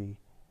very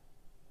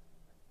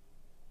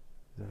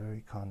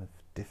kind of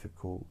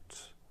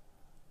difficult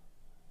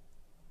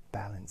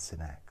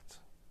balancing act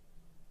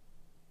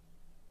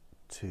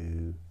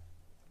to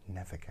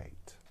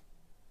navigate.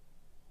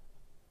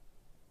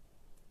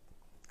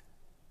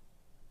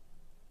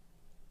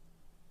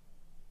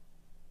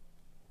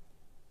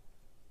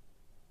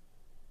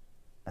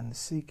 And the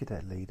Sea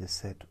Cadet leader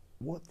said,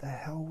 "What the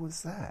hell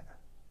was that?"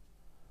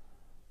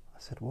 I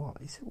said, "What?"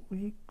 He said, "What were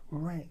you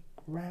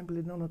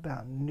rambling on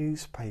about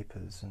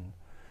newspapers and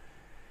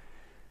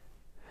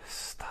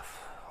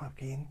stuff, like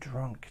being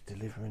drunk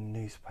delivering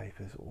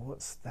newspapers?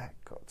 What's that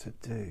got to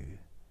do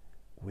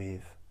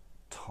with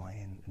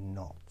tying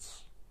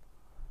knots?"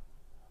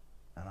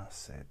 And I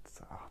said,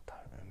 "I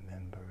don't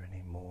remember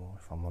anymore,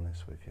 if I'm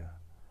honest with you.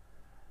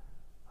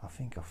 I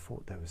think I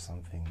thought there was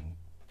something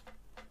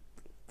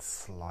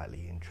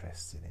slightly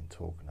interested in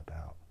talking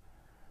about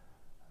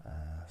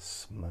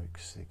smoke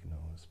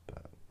signals,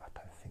 but I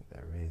don't think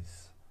there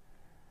is."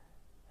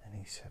 And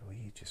he said, "Well,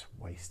 you just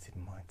wasted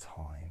my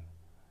time.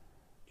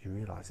 Do you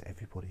realise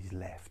everybody's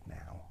left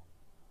now?"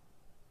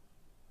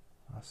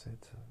 I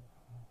said,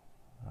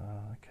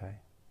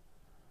 "Okay.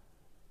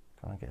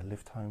 Can I get a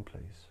lift home,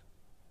 please?"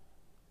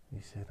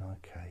 He said,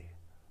 "Okay."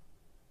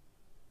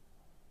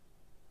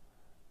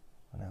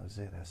 And that was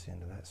it. That's the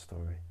end of that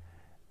story.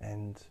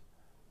 And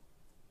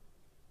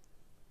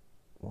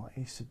what I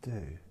used to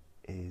do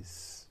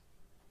is,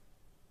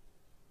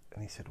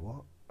 and he said,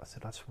 "What?" I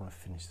said, "I just want to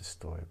finish the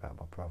story about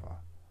my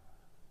brother,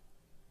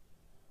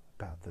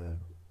 about the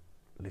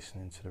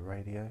listening to the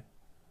radio,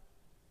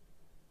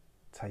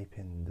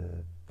 taping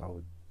the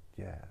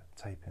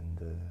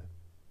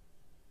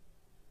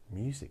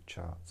music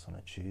charts on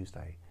a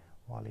Tuesday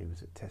while he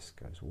was at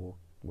Tesco's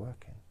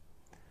working."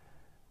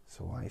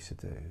 So what I used to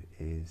do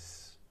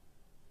is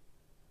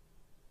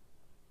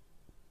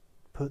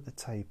put the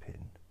tape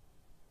in,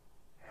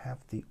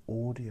 have the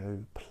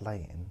audio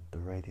playing, the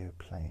radio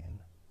playing,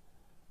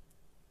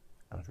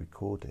 and I'd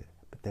record it,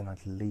 but then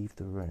I'd leave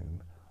the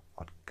room,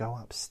 I'd go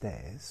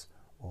upstairs,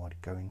 or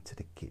I'd go into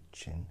the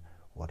kitchen,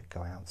 or I'd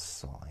go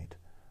outside.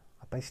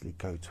 I'd basically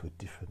go to a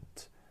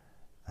different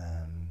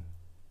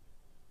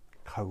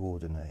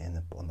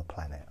coordinate on the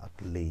planet.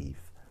 I'd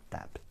leave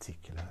that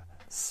particular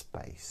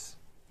space.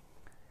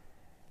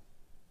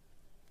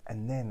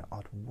 And then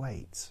I'd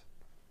wait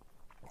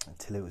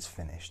until it was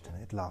finished, and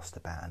it'd last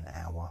about an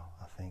hour,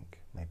 I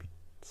think, maybe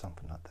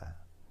something like that,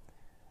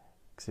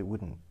 because it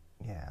wouldn't,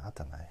 I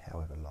don't know,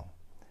 however long.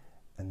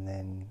 And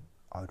then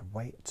I'd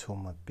wait till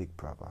my big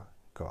brother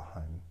got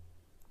home,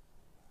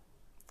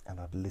 and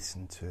I'd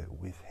listen to it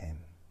with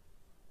him.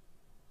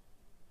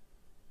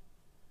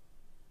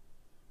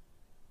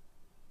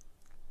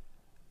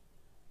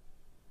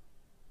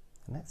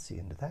 And that's the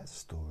end of that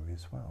story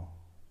as well.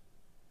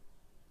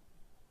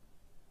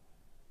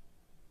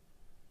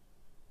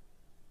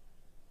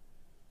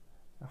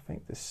 I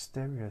think the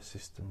stereo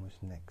system was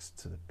next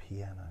to the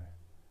piano,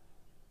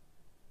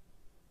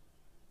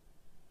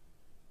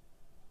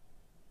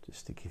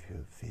 just to give you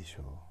a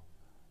visual,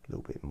 a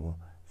little bit more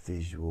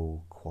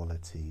visual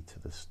quality to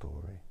the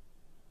story.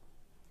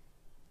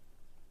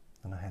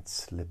 And I had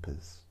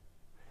slippers,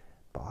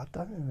 but I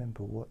don't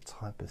remember what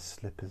type of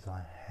slippers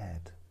I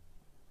had.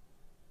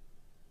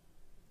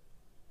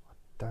 I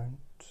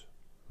don't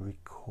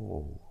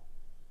recall.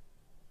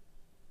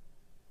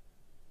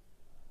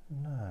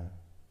 No.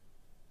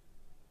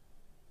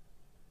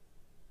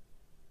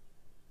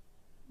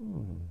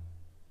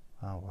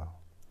 Oh well.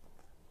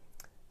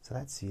 So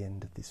that's the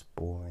end of this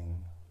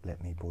boring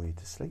Let Me Bore You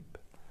to Sleep.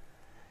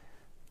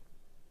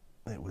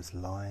 It was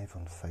live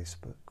on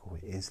Facebook, or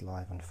it is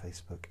live on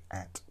Facebook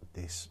at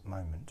this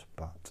moment,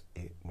 but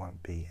it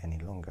won't be any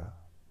longer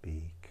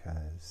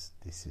because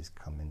this is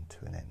coming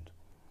to an end.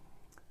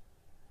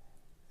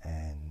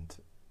 And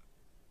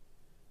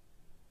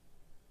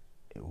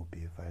it will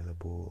be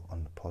available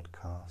on the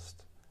podcast.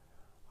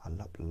 I'll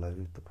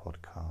upload the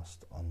podcast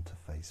onto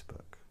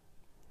Facebook,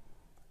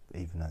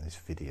 even though this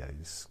video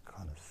is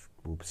kind of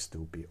will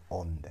still be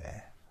on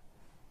there.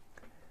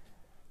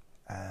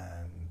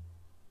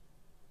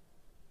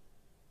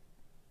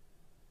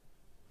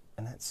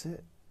 And that's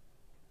it.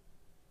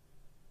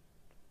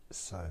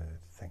 So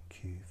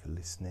thank you for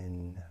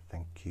listening,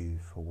 thank you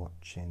for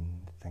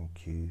watching,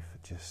 thank you for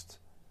just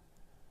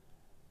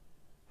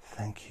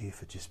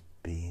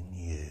being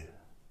you.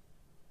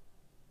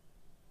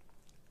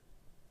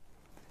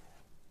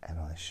 And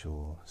I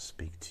shall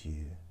speak to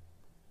you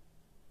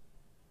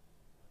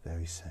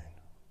very soon.